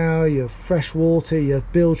deck shower, your fresh water, your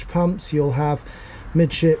bilge pumps. You'll have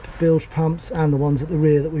midship bilge pumps and the ones at the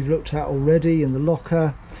rear that we've looked at already in the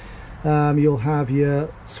locker. You'll have your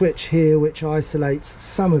switch here, which isolates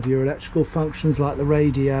some of your electrical functions like the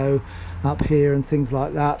radio up here and things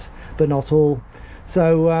like that, but not all.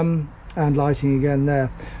 So and lighting again there.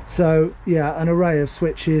 So yeah, an array of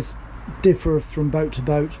switches, differ from boat to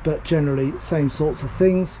boat, but generally same sorts of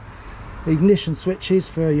things. Ignition switches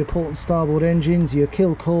for your port and starboard engines, your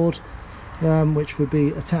kill cord, which would be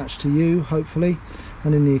attached to you hopefully,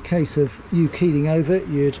 and in the case of you keeling over,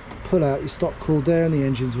 you'd pull out your stop cord there and the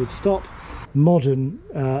engines would stop. Modern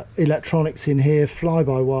electronics in here,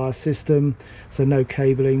 fly-by-wire system, so no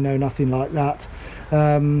cabling, no nothing like that,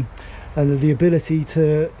 and the ability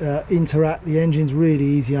to interact the engines really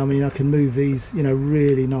easy. I mean, I can move these, you know,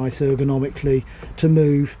 really nice ergonomically to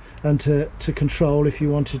move and to control if you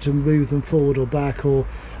wanted to move them forward or back or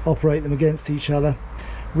operate them against each other.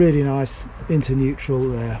 Really nice into neutral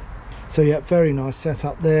there. So yeah, very nice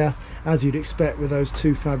setup there, as you'd expect with those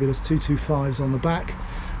two fabulous 225s on the back.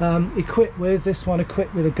 Equipped with a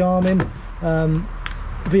Garmin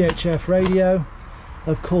VHF radio.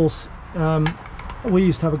 Of course, we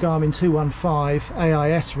used to have a Garmin 215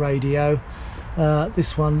 AIS radio.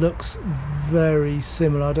 This one looks very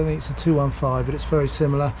similar. I don't think it's a 215, but it's very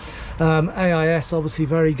similar. AIS obviously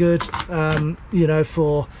very good, you know,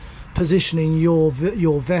 for positioning your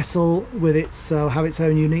vessel with its have its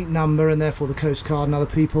own unique number, and therefore the Coast Guard and other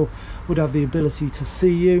people would have the ability to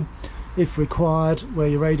see you if required where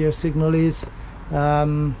your radio signal is,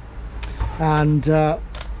 and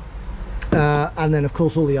then of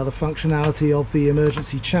course all the other functionality of the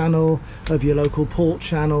emergency channel, of your local port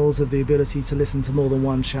channels, of the ability to listen to more than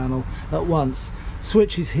one channel at once.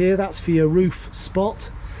 Switches here, that's for your roof spot.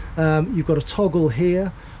 You've got a toggle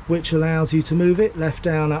here which allows you to move it left,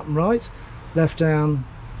 down, up and right, left, down,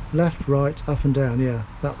 left, right, up and down. Yeah,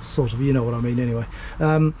 that's sort of, you know what I mean anyway.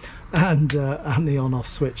 And the on-off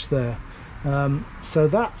switch there. So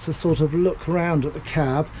that's a sort of look around at the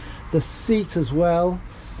cab. The seat as well,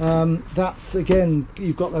 that's again,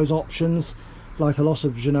 you've got those options like a lot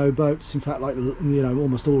of Jeanneau boats, in fact like, you know,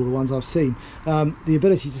 almost all of the ones I've seen. The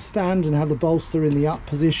ability to stand and have the bolster in the up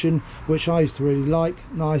position, which I used to really like.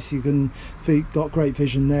 Nice, you can got great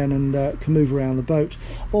vision then, and can move around the boat,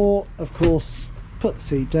 or of course put the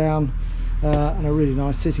seat down, and a really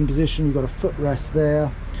nice sitting position. You've got a footrest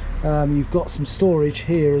there. You've got some storage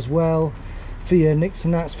here as well for your nicks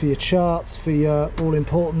and nats, for your charts, for your all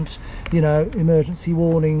important, you know, emergency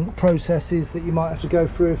warning processes that you might have to go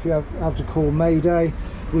through if you have to call Mayday.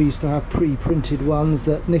 We used to have pre-printed ones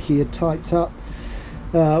that Nikki had typed up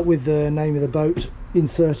with the name of the boat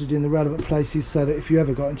inserted in the relevant places, so that if you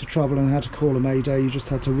ever got into trouble and had to call a Mayday, you just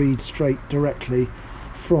had to read straight directly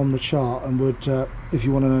from the chart, and would if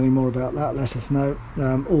you want to know any more about that, let us know.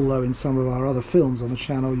 Although in some of our other films on the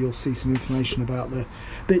channel you'll see some information about the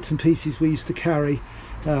bits and pieces we used to carry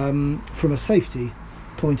from a safety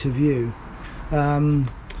point of view.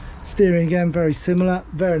 Steering again very similar,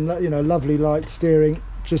 very lovely light steering.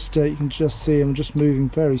 Just you can just see I'm just moving,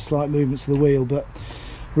 very slight movements of the wheel, but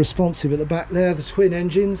responsive at the back there. The twin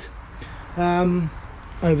engines.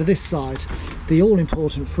 Over this side, the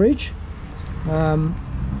all-important fridge.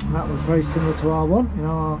 That was very similar to our one in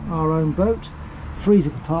our own boat.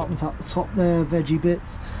 Freezer compartment up the top there, veggie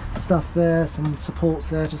bits, stuff there, some supports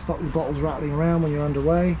there to stop your bottles rattling around when you're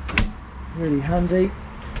underway. Really handy.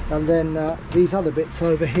 And then these other bits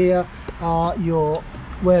over here are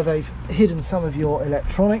where they've hidden some of your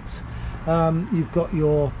electronics. You've got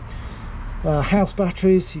your house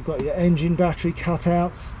batteries, you've got your engine battery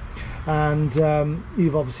cutouts, and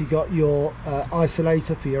you've obviously got your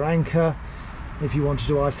isolator for your anchor if you wanted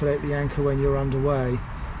to isolate the anchor when you're underway.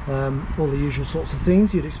 All the usual sorts of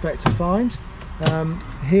things you'd expect to find.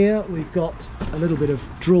 Here we've got a little bit of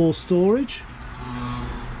drawer storage,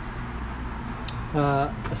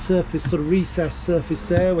 a surface, sort of recessed surface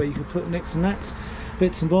there where you can put nicks and knacks,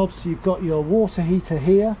 bits and bobs. You've got your water heater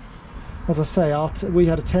here. As I say, we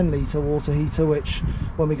had a 10-litre water heater, which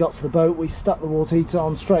when we got to the boat we stuck the water heater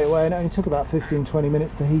on straight away, and it only took about 15-20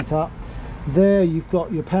 minutes to heat up. There you've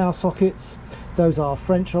got your power sockets. Those are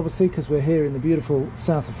French, obviously, because we're here in the beautiful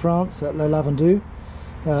south of France at Le Lavandou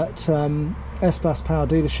at Espace Power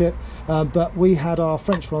dealership, but we had our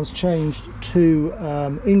French ones changed to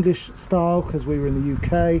English style because we were in the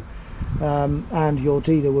UK, and your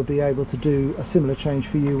dealer would be able to do a similar change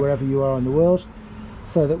for you wherever you are in the world,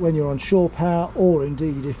 so that when you're on shore power, or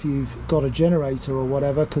indeed if you've got a generator or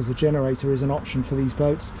whatever, because the generator is an option for these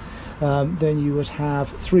boats, then you would have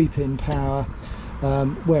 3-pin power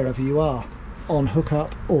wherever you are, on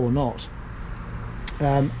hookup or not.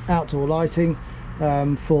 Outdoor lighting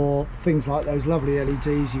for things like those lovely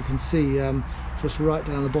LEDs you can see just right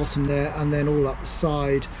down the bottom there, and then all up the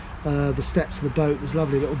side, the steps of the boat, there's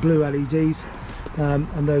lovely little blue LEDs,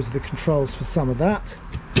 and those are the controls for some of that.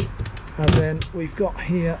 And then we've got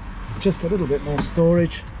here just a little bit more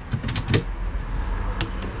storage.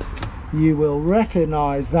 You will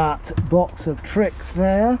recognise that box of tricks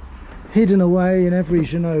there, hidden away in every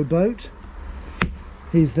Jeanneau boat.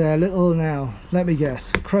 Is their little, now let me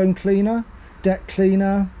guess, chrome cleaner, deck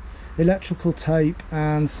cleaner, electrical tape,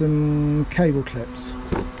 and some cable clips.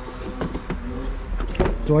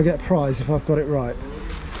 Do I get a prize if I've got it right?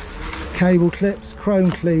 Cable clips,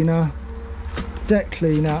 chrome cleaner, deck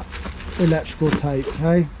cleaner, electrical tape.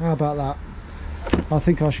 Hey, how about that? I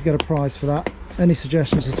think I should get a prize for that. Any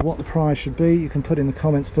suggestions as to what the prize should be, you can put in the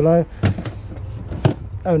comments below.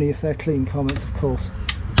 Only if they're clean comments, of course.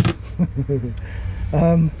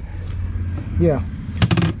 Yeah,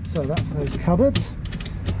 so that's those cupboards.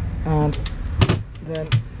 And then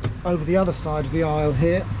over the other side of the aisle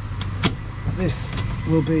here, this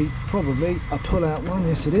will be probably a pull-out one.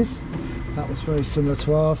 Yes, it is. That was very similar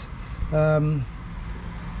to ours.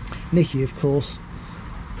 Nikki, of course,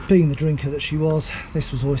 being the drinker that she was,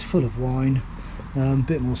 this was always full of wine.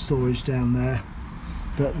 Bit more storage down there,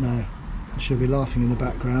 but no, she'll be laughing in the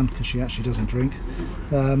background because she actually doesn't drink.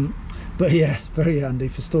 But yes, very handy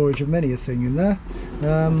for storage of many a thing in there.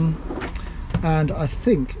 And I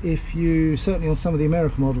think if you, certainly on some of the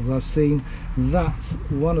American models I've seen, that's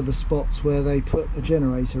one of the spots where they put a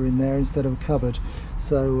generator in there instead of a cupboard.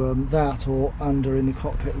 So that, or under in the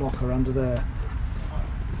cockpit locker under there.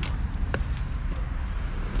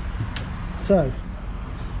 So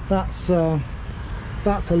that's a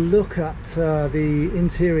look at the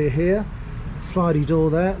interior here. Slidey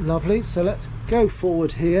door there, lovely. So let's go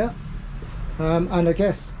forward here, and I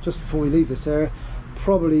guess just before we leave this area,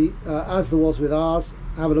 probably as there was with ours,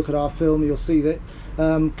 have a look at our film, you'll see that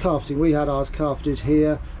carpeting, we had ours carpeted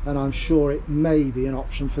here, and I'm sure it may be an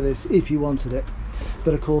option for this if you wanted it.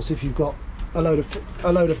 But of course, if you've got a load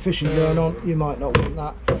of fishing going on, you might not want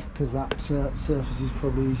that, because that surface is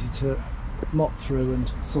probably easy to mop through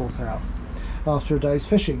and sort out after a day's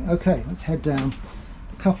fishing. Okay, let's head down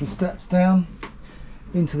a couple of steps down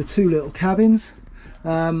into the two little cabins.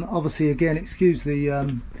 Obviously, again, excuse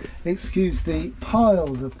the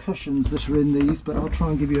piles of cushions that are in these, but I'll try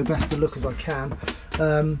and give you a best look as I can.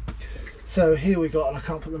 So here we got, and I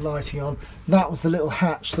can't put the lighting on, that was the little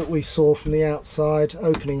hatch that we saw from the outside,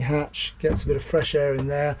 opening hatch, gets a bit of fresh air in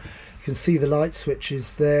there. You can see the light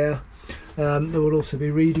switches there. There will also be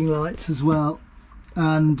reading lights as well,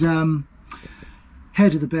 and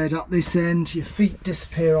head of the bed up this end, your feet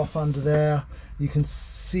disappear off under there. You can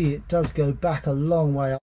see it does go back a long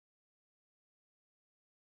way up.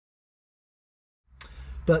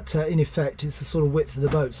 but in effect it's the sort of width of the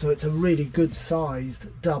boat, so it's a really good sized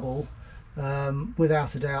double,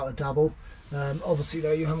 without a doubt a double. Obviously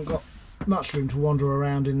though, you haven't got much room to wander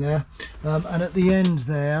around in there, and at the end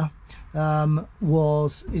there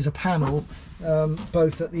is a panel,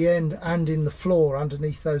 both at the end and in the floor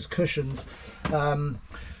underneath those cushions,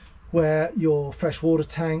 where your freshwater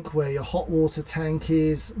tank, where your hot water tank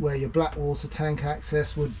is, where your black water tank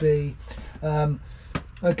access would be.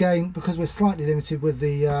 Again, because we're slightly limited with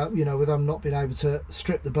the with them not being able to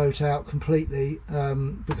strip the boat out completely,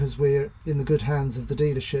 because we're in the good hands of the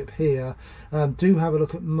dealership here, do have a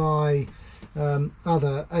look at my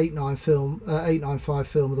other 895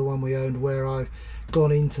 film, the one we owned, where I've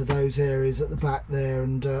gone into those areas at the back there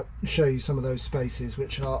and show you some of those spaces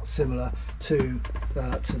which are similar to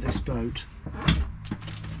this boat.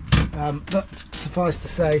 But suffice to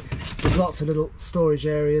say, there's lots of little storage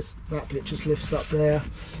areas. That bit just lifts up there.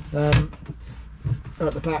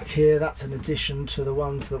 At the back here, that's an addition to the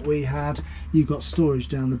ones that we had. You've got storage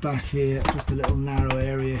down the back here, just a little narrow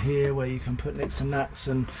area here where you can put nicks and knacks,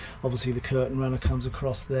 and obviously the curtain runner comes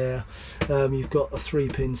across there. You've got a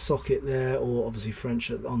 3-pin socket there, or obviously French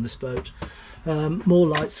on this boat. More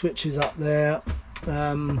light switches up there,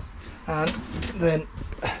 and I'm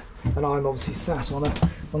obviously sat on a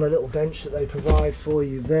little bench that they provide for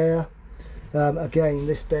you there. Again,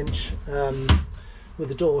 this bench, with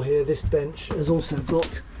the door here, this bench has also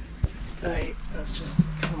got a, let's just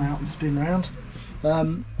come out and spin round,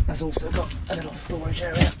 has also got a little storage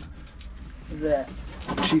area there,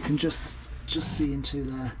 which you can just see into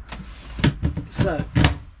there. So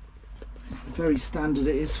very standard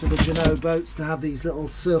it is for the Jeanneau boats to have these little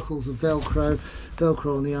circles of velcro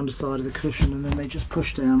on the underside of the cushion, and then they just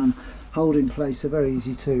push down and hold in place. They're very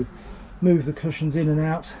easy to move the cushions in and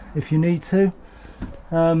out if you need to.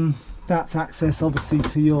 That's access obviously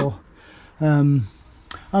to your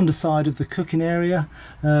underside of the cooking area,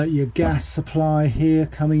 your gas supply here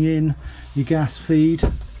coming in, your gas feed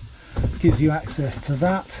gives you access to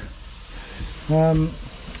that.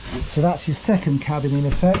 So that's your second cabin in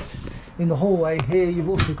effect. In the hallway here, you've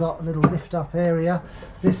also got a little lift up area.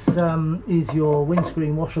 This is your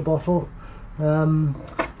windscreen washer bottle.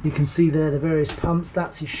 You can see there the various pumps.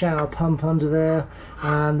 That's your shower pump under there,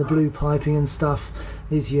 and the blue piping and stuff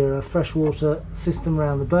is your freshwater system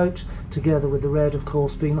around the boat, together with the red, of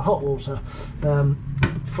course, being the hot water from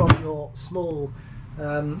your small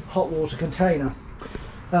hot water container.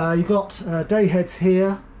 You've got day heads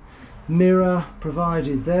here, mirror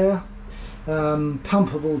provided there,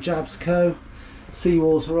 pumpable Jabsco,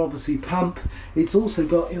 seawater obviously pump. It's also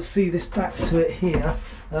got, you'll see this back to it here,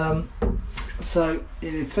 so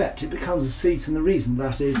in effect it becomes a seat, and the reason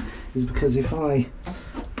that is because if I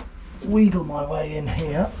wheedle my way in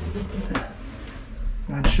here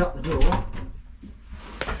and shut the door,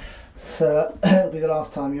 so it'll be the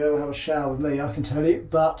last time you ever have a shower with me, I can tell you,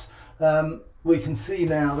 but we can see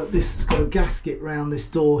now that this has got a gasket round this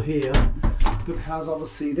door here, because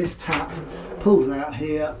obviously this tap pulls out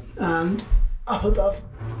here, and up above,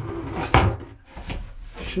 I think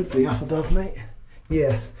should be up above me,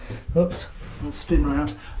 yes, oops, let's spin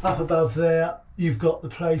round, up above there you've got the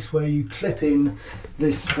place where you clip in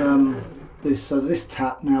this so this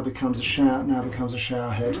tap now becomes a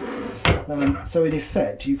shower head. So in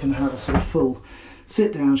effect you can have a sort of full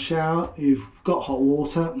sit down shower. You've got hot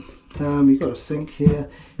water, you've got a sink here,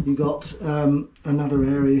 you've got another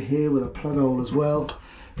area here with a plug hole as well,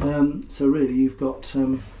 so really you've got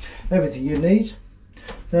everything you need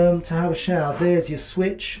to have a shower. There's your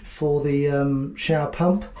switch for the shower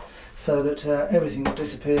pump, so that everything that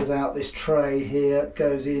disappears out this tray here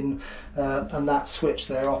goes in, and that switch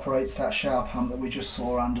there operates that shower pump that we just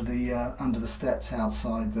saw under the steps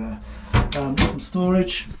outside there. Some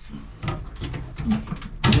storage.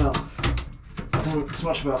 Well, I don't know so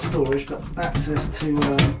much about storage, but access to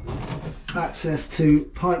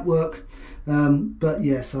pipe work. But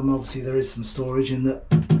yes, obviously there is some storage in that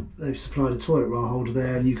they've supplied a toilet roll holder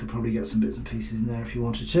there, and you could probably get some bits and pieces in there if you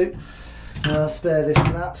wanted to. Spare this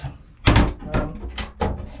and that.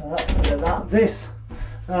 So that's a bit of that. This,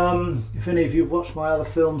 if any of you have watched my other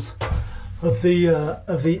films of the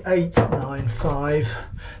 895,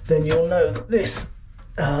 then you'll know that this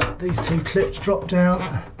these two clips drop down,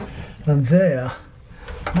 and there,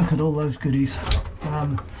 look at all those goodies.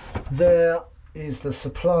 There is the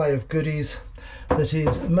supply of goodies that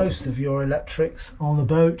is most of your electrics on the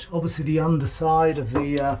boat. Obviously the underside of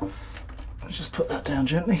the let's just put that down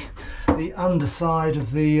gently, the underside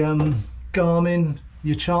of the Garmin,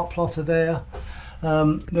 your chart plotter there,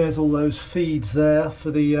 there's all those feeds there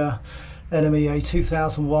for the NMEA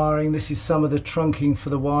 2000 wiring. This is some of the trunking for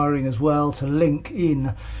the wiring as well, to link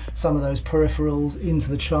in some of those peripherals into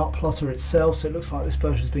the chart plotter itself. So it looks like this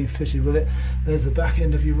boat has been fitted with it. There's the back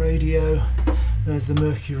end of your radio, there's the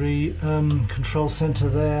Mercury control center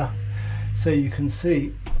there, so you can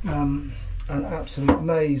see an absolute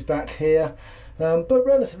maze back here. But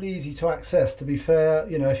relatively easy to access, to be fair.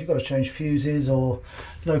 You know, if you've got to change fuses or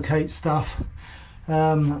locate stuff,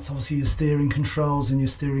 that's obviously your steering controls and your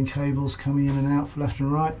steering cables coming in and out for left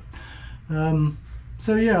and right.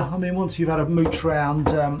 So yeah, I mean, once you've had a mooch round,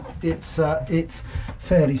 it's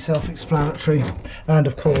fairly self-explanatory. And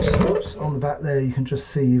of course, oops, on the back there you can just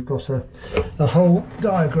see you've got a whole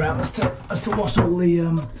diagram as to what all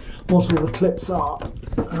the clips are.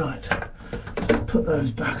 Right, let's put those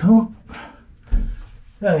back on.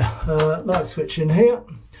 There, light switch in here,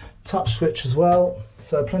 touch switch as well,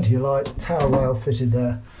 so plenty of light, tower rail fitted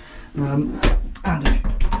there, and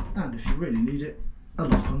if you really need it, a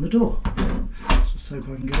lock on the door. Let's just hope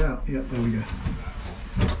I can get out. Yep, there we go.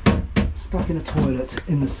 Stuck in a toilet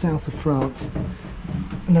in the south of France.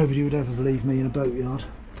 Nobody would ever believe me in a boatyard.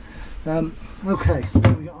 Okay, so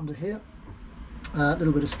what we got under here? A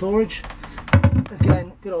little bit of storage.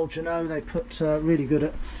 Again, good old Jeanneau, they put really good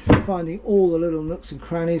at finding all the little nooks and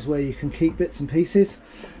crannies where you can keep bits and pieces.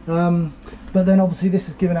 But then obviously this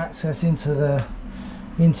is given access into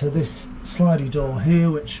this slidey door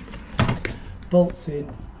here, which bolts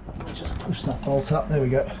in. Let me just push that bolt up, there we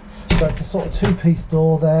go. So it's a sort of two-piece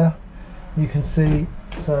door there, you can see.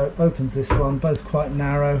 So opens this one, both quite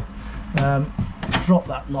narrow. Drop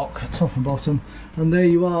that lock, top and bottom, and there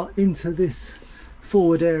you are into this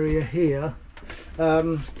forward area here.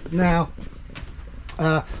 Now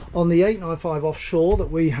on the 895 offshore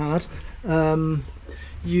that we had,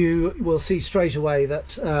 you will see straight away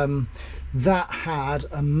that that had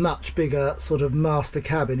a much bigger sort of master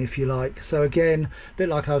cabin, if you like. So again, a bit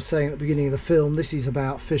like I was saying at the beginning of the film, this is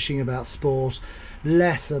about fishing, about sport,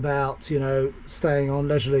 less about, you know, staying on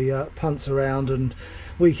leisurely punts around and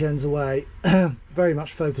weekends away. Very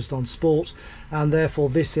much focused on sport, and therefore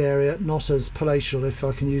this area not as palatial, if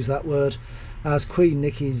I can use that word, as Queen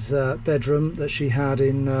Nicky's bedroom that she had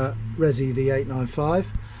in Resi the 895.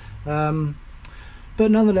 But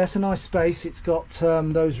nonetheless a nice space. It's got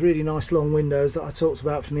those really nice long windows that I talked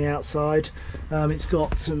about from the outside. It's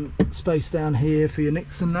got some space down here for your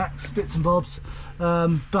nicks and knacks, bits and bobs,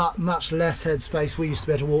 but much less headspace. We used to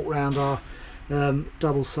be able to walk around our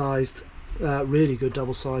double-sized, really good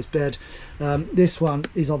double-sized bed. This one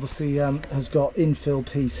is obviously has got infill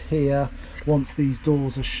piece here. Once these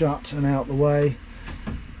doors are shut and out the way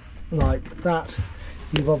like that,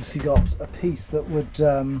 you've obviously got a piece that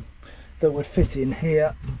would fit in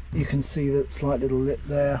here. You can see that slight little lip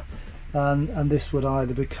there, and this would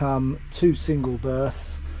either become two single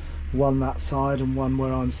berths, one that side and one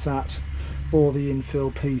where I'm sat, or the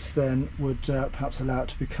infill piece then would perhaps allow it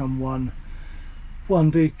to become one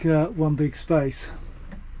big space.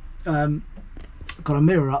 Got a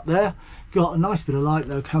mirror up there, got a nice bit of light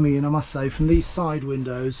though coming in, I must say, from these side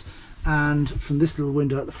windows and from this little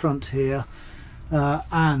window at the front here,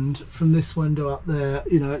 and from this window up there.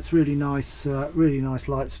 You know, it's really nice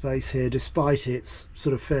light space here despite its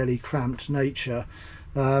sort of fairly cramped nature.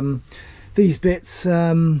 These bits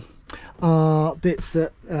are bits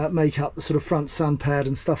that make up the sort of front sun pad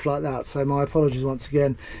and stuff like that, so my apologies once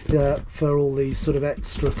again for all these sort of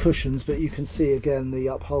extra cushions. But you can see again the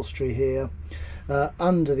upholstery here.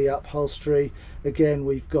 Under the upholstery again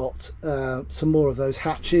we've got some more of those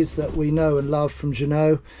hatches that we know and love from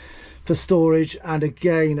Jeanneau for storage, and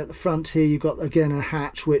again at the front here you've got again a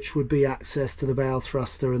hatch which would be access to the bow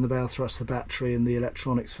thruster and the bow thruster battery and the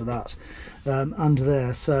electronics for that under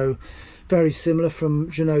there. So very similar from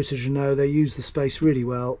Jeanneau to Jeanneau. They use the space really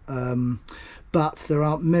well, but there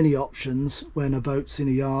aren't many options when a boat's in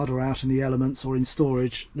a yard or out in the elements or in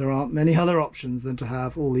storage. There aren't many other options than to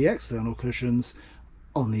have all the external cushions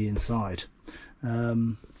on the inside.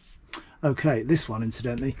 Okay, this one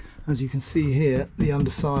incidentally, as you can see here, the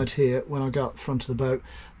underside here, when I go up the front of the boat,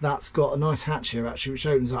 that's got a nice hatch here actually which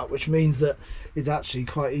opens up, which means that it's actually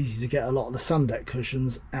quite easy to get a lot of the sun deck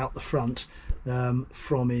cushions out the front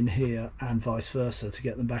from in here, and vice versa, to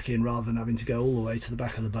get them back in rather than having to go all the way to the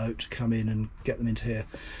back of the boat to come in and get them into here.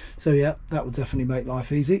 So yeah, that would definitely make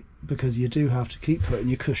life easy, because you do have to keep putting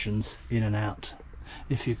your cushions in and out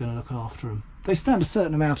if you're going to look after them. They stand a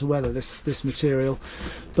certain amount of weather, this material,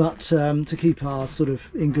 but to keep ours sort of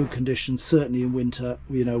in good condition, certainly in winter,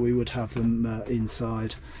 you know, we would have them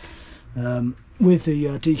inside with the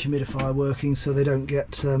dehumidifier working, so they don't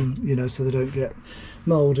get you know, so they don't get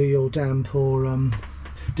mouldy or damp or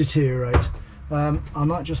deteriorate. I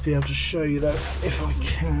might just be able to show you though if I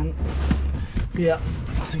can. Yeah,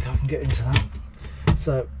 I think I can get into that.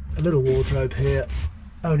 So a little wardrobe here,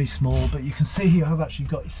 only small, but you can see you have actually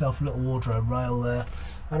got yourself a little wardrobe rail there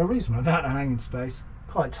and a reasonable amount of hanging space,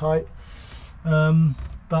 quite tight,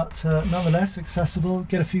 but nonetheless accessible.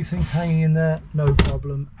 Get a few things hanging in there, no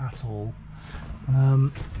problem at all.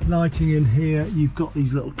 Lighting in here, you've got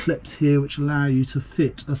these little clips here which allow you to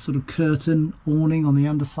fit a sort of curtain awning on the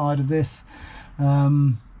underside of this,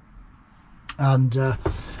 and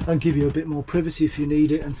give you a bit more privacy if you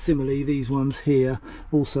need it. And similarly, these ones here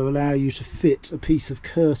also allow you to fit a piece of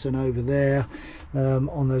curtain over there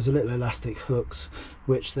on those little elastic hooks,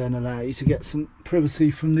 which then allow you to get some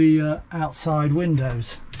privacy from the outside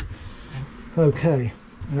windows. Okay,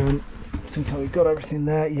 I think we've got everything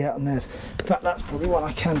there. Yeah, and there's, in fact, that's probably what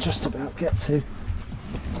I can just about get to.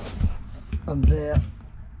 And there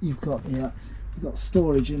you've got, yeah, you've got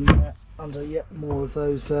storage in there under yet more of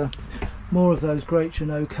those great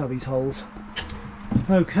Jeanneau cubbies holes.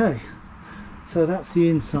 Okay, so that's the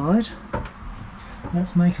inside.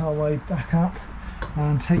 Let's make our way back up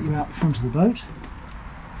and take you out the front of the boat,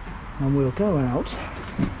 and we'll go out,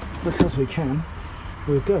 because we can,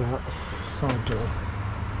 we'll go out the side door.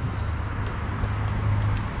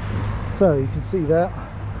 So you can see that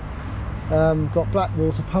got black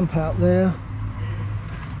water pump out there,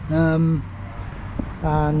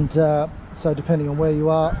 so depending on where you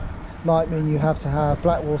are, might mean you have to have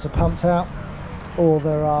black water pumped out, or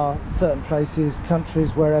there are certain places,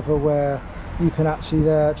 countries, wherever, where you can actually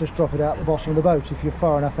just drop it out the bottom of the boat if you're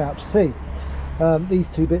far enough out to sea. These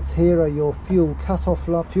two bits here are your fuel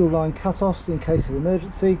line cut-offs in case of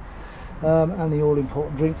emergency, and the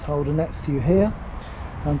all-important drinks holder next to you here.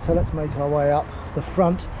 And so let's make our way up the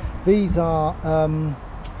front. These are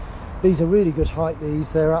really good height.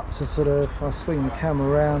 They're up to sort of, if I swing the camera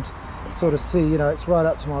around, sort of see, you know, it's right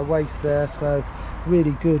up to my waist there, so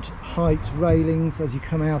really good height railings as you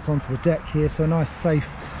come out onto the deck here, so a nice safe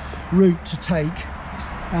route to take.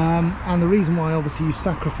 And the reason why obviously you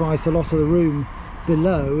sacrifice a lot of the room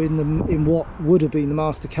below in what would have been the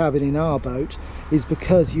master cabin in our boat is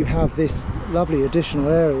because you have this lovely additional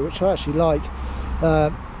area, which I actually like,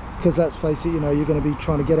 because let's face it, you know, you're going to be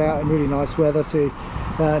trying to get out in really nice weather. So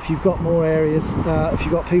if you've got more areas, if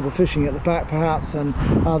you've got people fishing at the back perhaps, and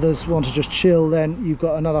others want to just chill, then you've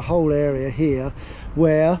got another whole area here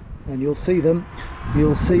where, and you'll see them,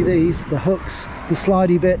 you'll see these, the hooks, the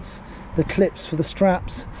slidey bits, the clips for the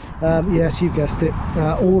straps, yes, you've guessed it,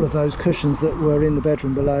 all of those cushions that were in the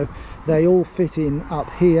bedroom below, they all fit in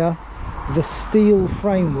up here. The steel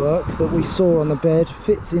framework that we saw on the bed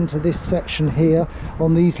fits into this section here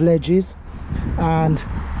on these ledges, and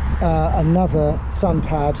another sun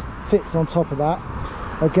pad fits on top of that.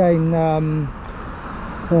 Again,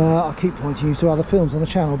 I keep pointing you to other films on the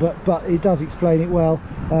channel, but it does explain it well.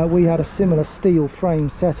 We had a similar steel frame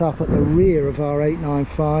set up at the rear of our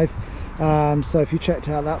 895, so if you checked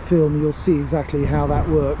out that film, you'll see exactly how that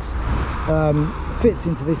works. Fits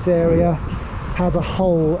into this area, has a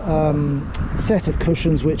whole set of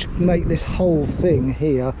cushions which make this whole thing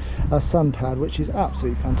here a sun pad, which is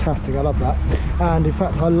absolutely fantastic. I love that. And in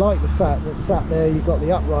fact, I like the fact that sat there, you've got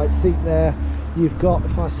the upright seat there, you've got,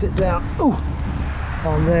 if I sit down, ooh,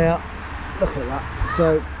 on there, look at that.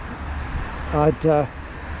 So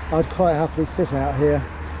I'd quite happily sit out here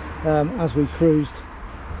as we cruised,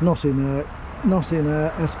 not in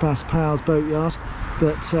Espace Power's boatyard,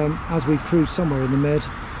 but as we cruised somewhere in the Med,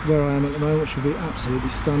 where I am at the moment, which would be absolutely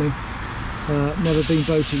stunning. Never been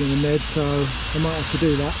boating in the Med, so I might have to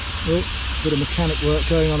do that. Oh, bit of mechanic work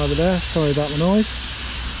going on over there, sorry about the noise.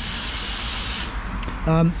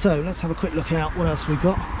 So let's have a quick look out what else we've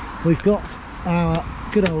got. We've got our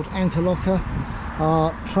good old anchor locker,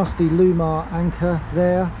 our trusty Lumar anchor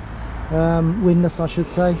there, windlass I should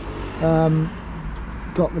say.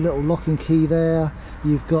 Got the little locking key there,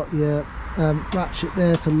 you've got your ratchet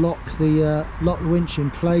there to lock the winch in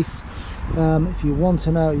place. If you want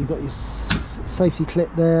to know, you've got your safety clip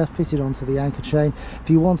there fitted onto the anchor chain. If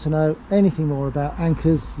you want to know anything more about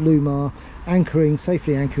anchors, Lumar, anchoring,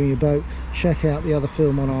 safely anchoring your boat, check out the other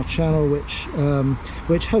film on our channel, which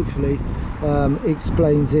hopefully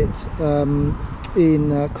explains it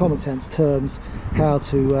in common sense terms how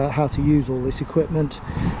to use all this equipment.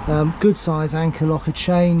 Good size anchor locker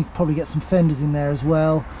chain. You can probably get some fenders in there as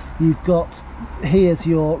well. You've got, here's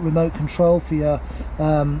your remote control for your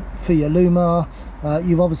Lumar.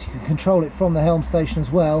 You've obviously can control it from the helm station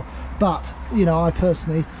as well, but you know, I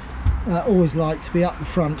personally always like to be up the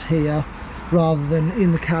front here rather than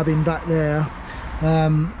in the cabin back there.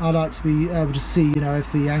 I like to be able to see, you know,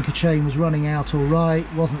 if the anchor chain was running out all right,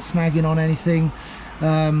 wasn't snagging on anything,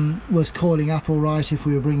 was coiling up all right if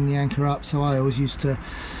we were bringing the anchor up. So I always used to,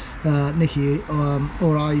 Nikki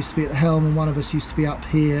or I used to be at the helm, and one of us used to be up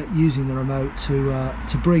here using the remote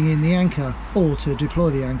to bring in the anchor or to deploy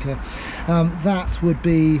the anchor. That would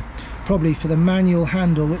be probably for the manual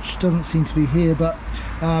handle, which doesn't seem to be here, but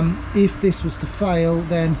if this was to fail,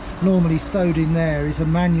 then normally stowed in there is a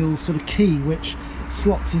manual sort of key which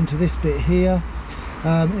slots into this bit here,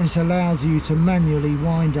 and it allows you to manually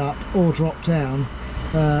wind up or drop down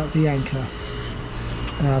the anchor.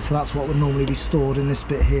 So that's what would normally be stored in this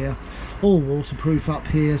bit here. All waterproof up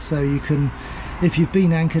here, so you can, if you've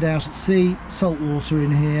been anchored out at sea, salt water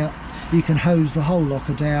in here, you can hose the whole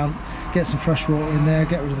locker down, get some fresh water in there,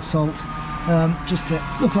 get rid of the salt, just to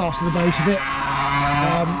look after the boat a bit.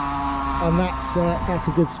 And that's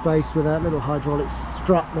a good space with a little hydraulic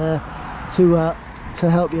strut there to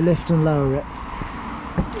help you lift and lower it.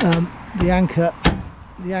 The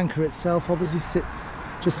anchor itself obviously sits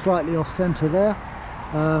just slightly off centre there,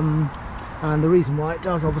 and the reason why it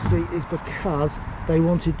does obviously is because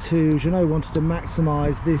Jeanneau wanted to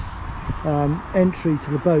maximise this entry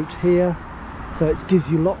to the boat here, so it gives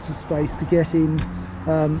you lots of space to get in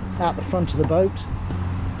at the front of the boat.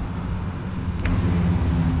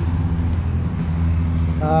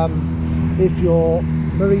 If your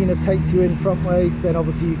marina takes you in front ways, then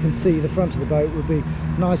obviously you can see the front of the boat would be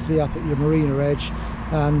nicely up at your marina edge,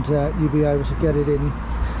 and you'll be able to get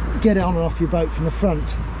it on and off your boat from the front.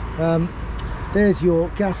 There's your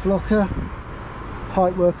gas locker,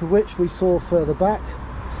 pipework of which we saw further back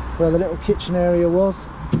where the little kitchen area was,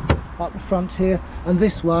 up the front here. And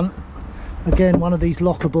this one, again, one of these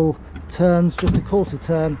lockable turns, just a quarter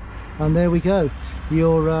turn, and there we go.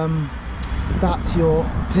 That's your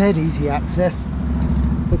dead easy access,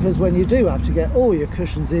 because when you do have to get all your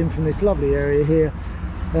cushions in from this lovely area here,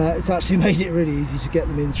 it's actually made it really easy to get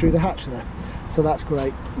them in through the hatch there. So that's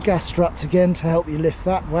great. Gas struts again to help you lift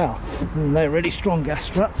that. Wow, and they're really strong gas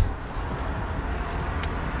struts.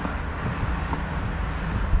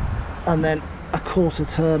 And then a quarter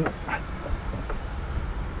turn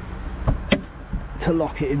to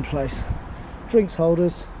lock it in place. Drinks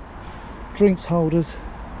holders.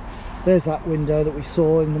 There's that window that we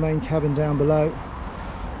saw in the main cabin down below.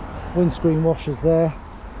 Windscreen washers there.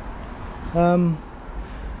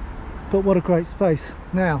 But what a great space.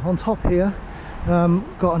 Now on top here,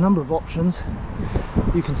 got a number of options.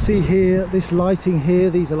 You can see here, this lighting here,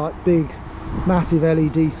 these are like big massive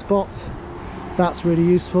LED spots. That's really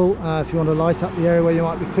useful if you want to light up the area where you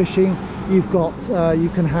might be fishing. You've got you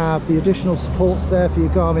can have the additional supports there for your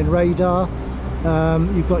Garmin radar.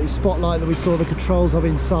 You've got your spotlight that we saw the controls of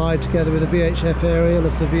inside, together with a VHF aerial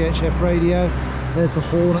of the VHF radio. There's the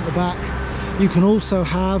horn at the back. You can also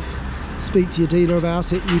have, speak to your dealer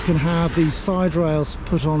about it, you can have these side rails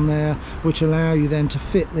put on there which allow you then to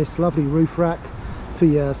fit this lovely roof rack for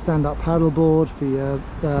your stand-up paddleboard, for your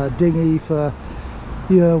dinghy, for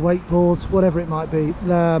your wakeboards, whatever it might be.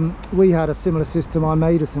 We had a similar system, I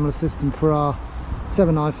made a similar system for our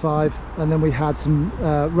 795, and then we had some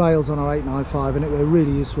rails on our 895, and it were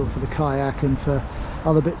really useful for the kayak and for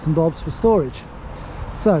other bits and bobs for storage.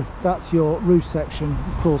 So that's your roof section.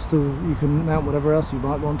 Of course, you can mount whatever else you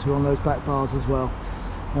might want to on those back bars as well.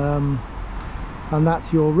 And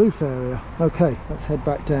that's your roof area. Okay, let's head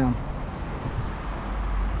back down.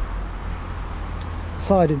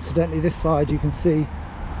 Side, incidentally, this side you can see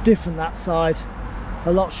different, that side,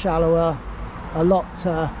 a lot shallower, a lot,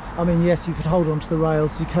 I mean, yes, you could hold on to the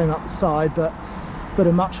rails as you came up the side, but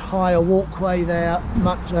a much higher walkway there,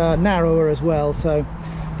 much narrower as well. So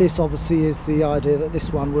this obviously is the idea that this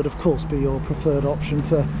one would of course be your preferred option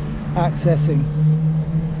for accessing.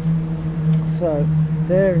 So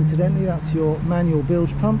there, incidentally, that's your manual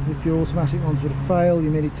bilge pump. If your automatic ones would fail, you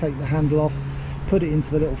merely take the handle off, put it into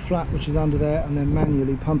the little flap which is under there, and then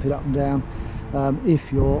manually pump it up and down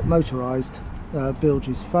if your motorized bilge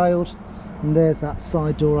is failed. And there's that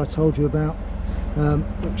side door I told you about,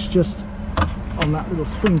 which just on that little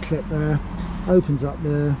spring clip there opens up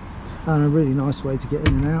there, and a really nice way to get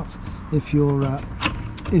in and out if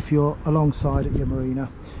you're alongside at your marina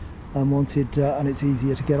and wanted and it's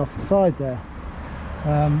easier to get off the side there.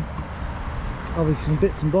 Obviously some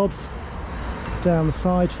bits and bobs down the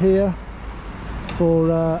side here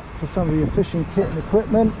for some of your fishing kit and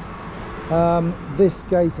equipment. This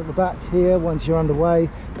gate at the back here, once you're underway,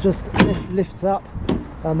 just lifts up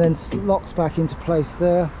and then locks back into place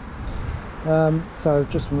there. So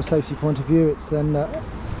just from a safety point of view, it's then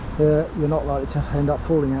you're not likely to end up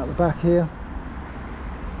falling out the back here.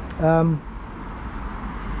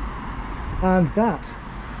 And that,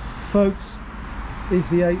 folks, is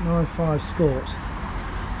the 895 Sport.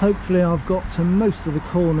 Hopefully I've got to most of the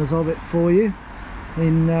corners of it for you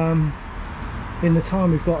in the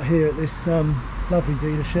time we've got here at this lovely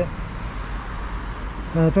dealership.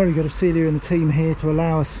 Very good of Celia and the team here to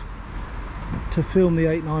allow us to film the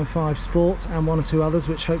 895 Sport and one or two others,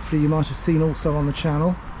 which hopefully you might have seen also on the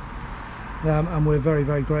channel. And we're very,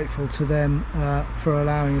 very grateful to them for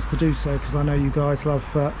allowing us to do so, because I know you guys love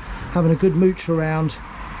having a good mooch around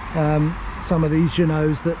some of these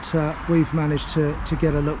Jeanneaus that we've managed to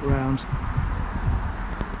get a look around.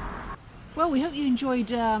 Well, we hope you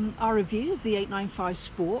enjoyed our review of the 895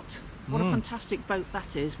 Sport. What a fantastic boat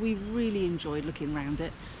that is. We really enjoyed looking around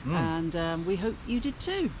it, and we hope you did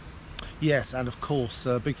too. Yes, and of course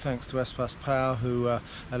big thanks to Espace Power, who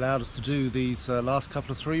allowed us to do these last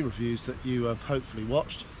couple of 3 reviews that you have hopefully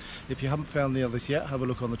watched. If you haven't found the others yet, have a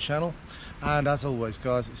look on the channel. And as always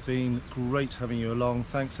guys, it's been great having you along.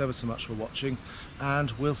 Thanks ever so much for watching,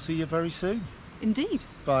 and we'll see you very soon. Indeed.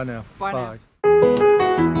 Bye now. Bye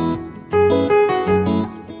now.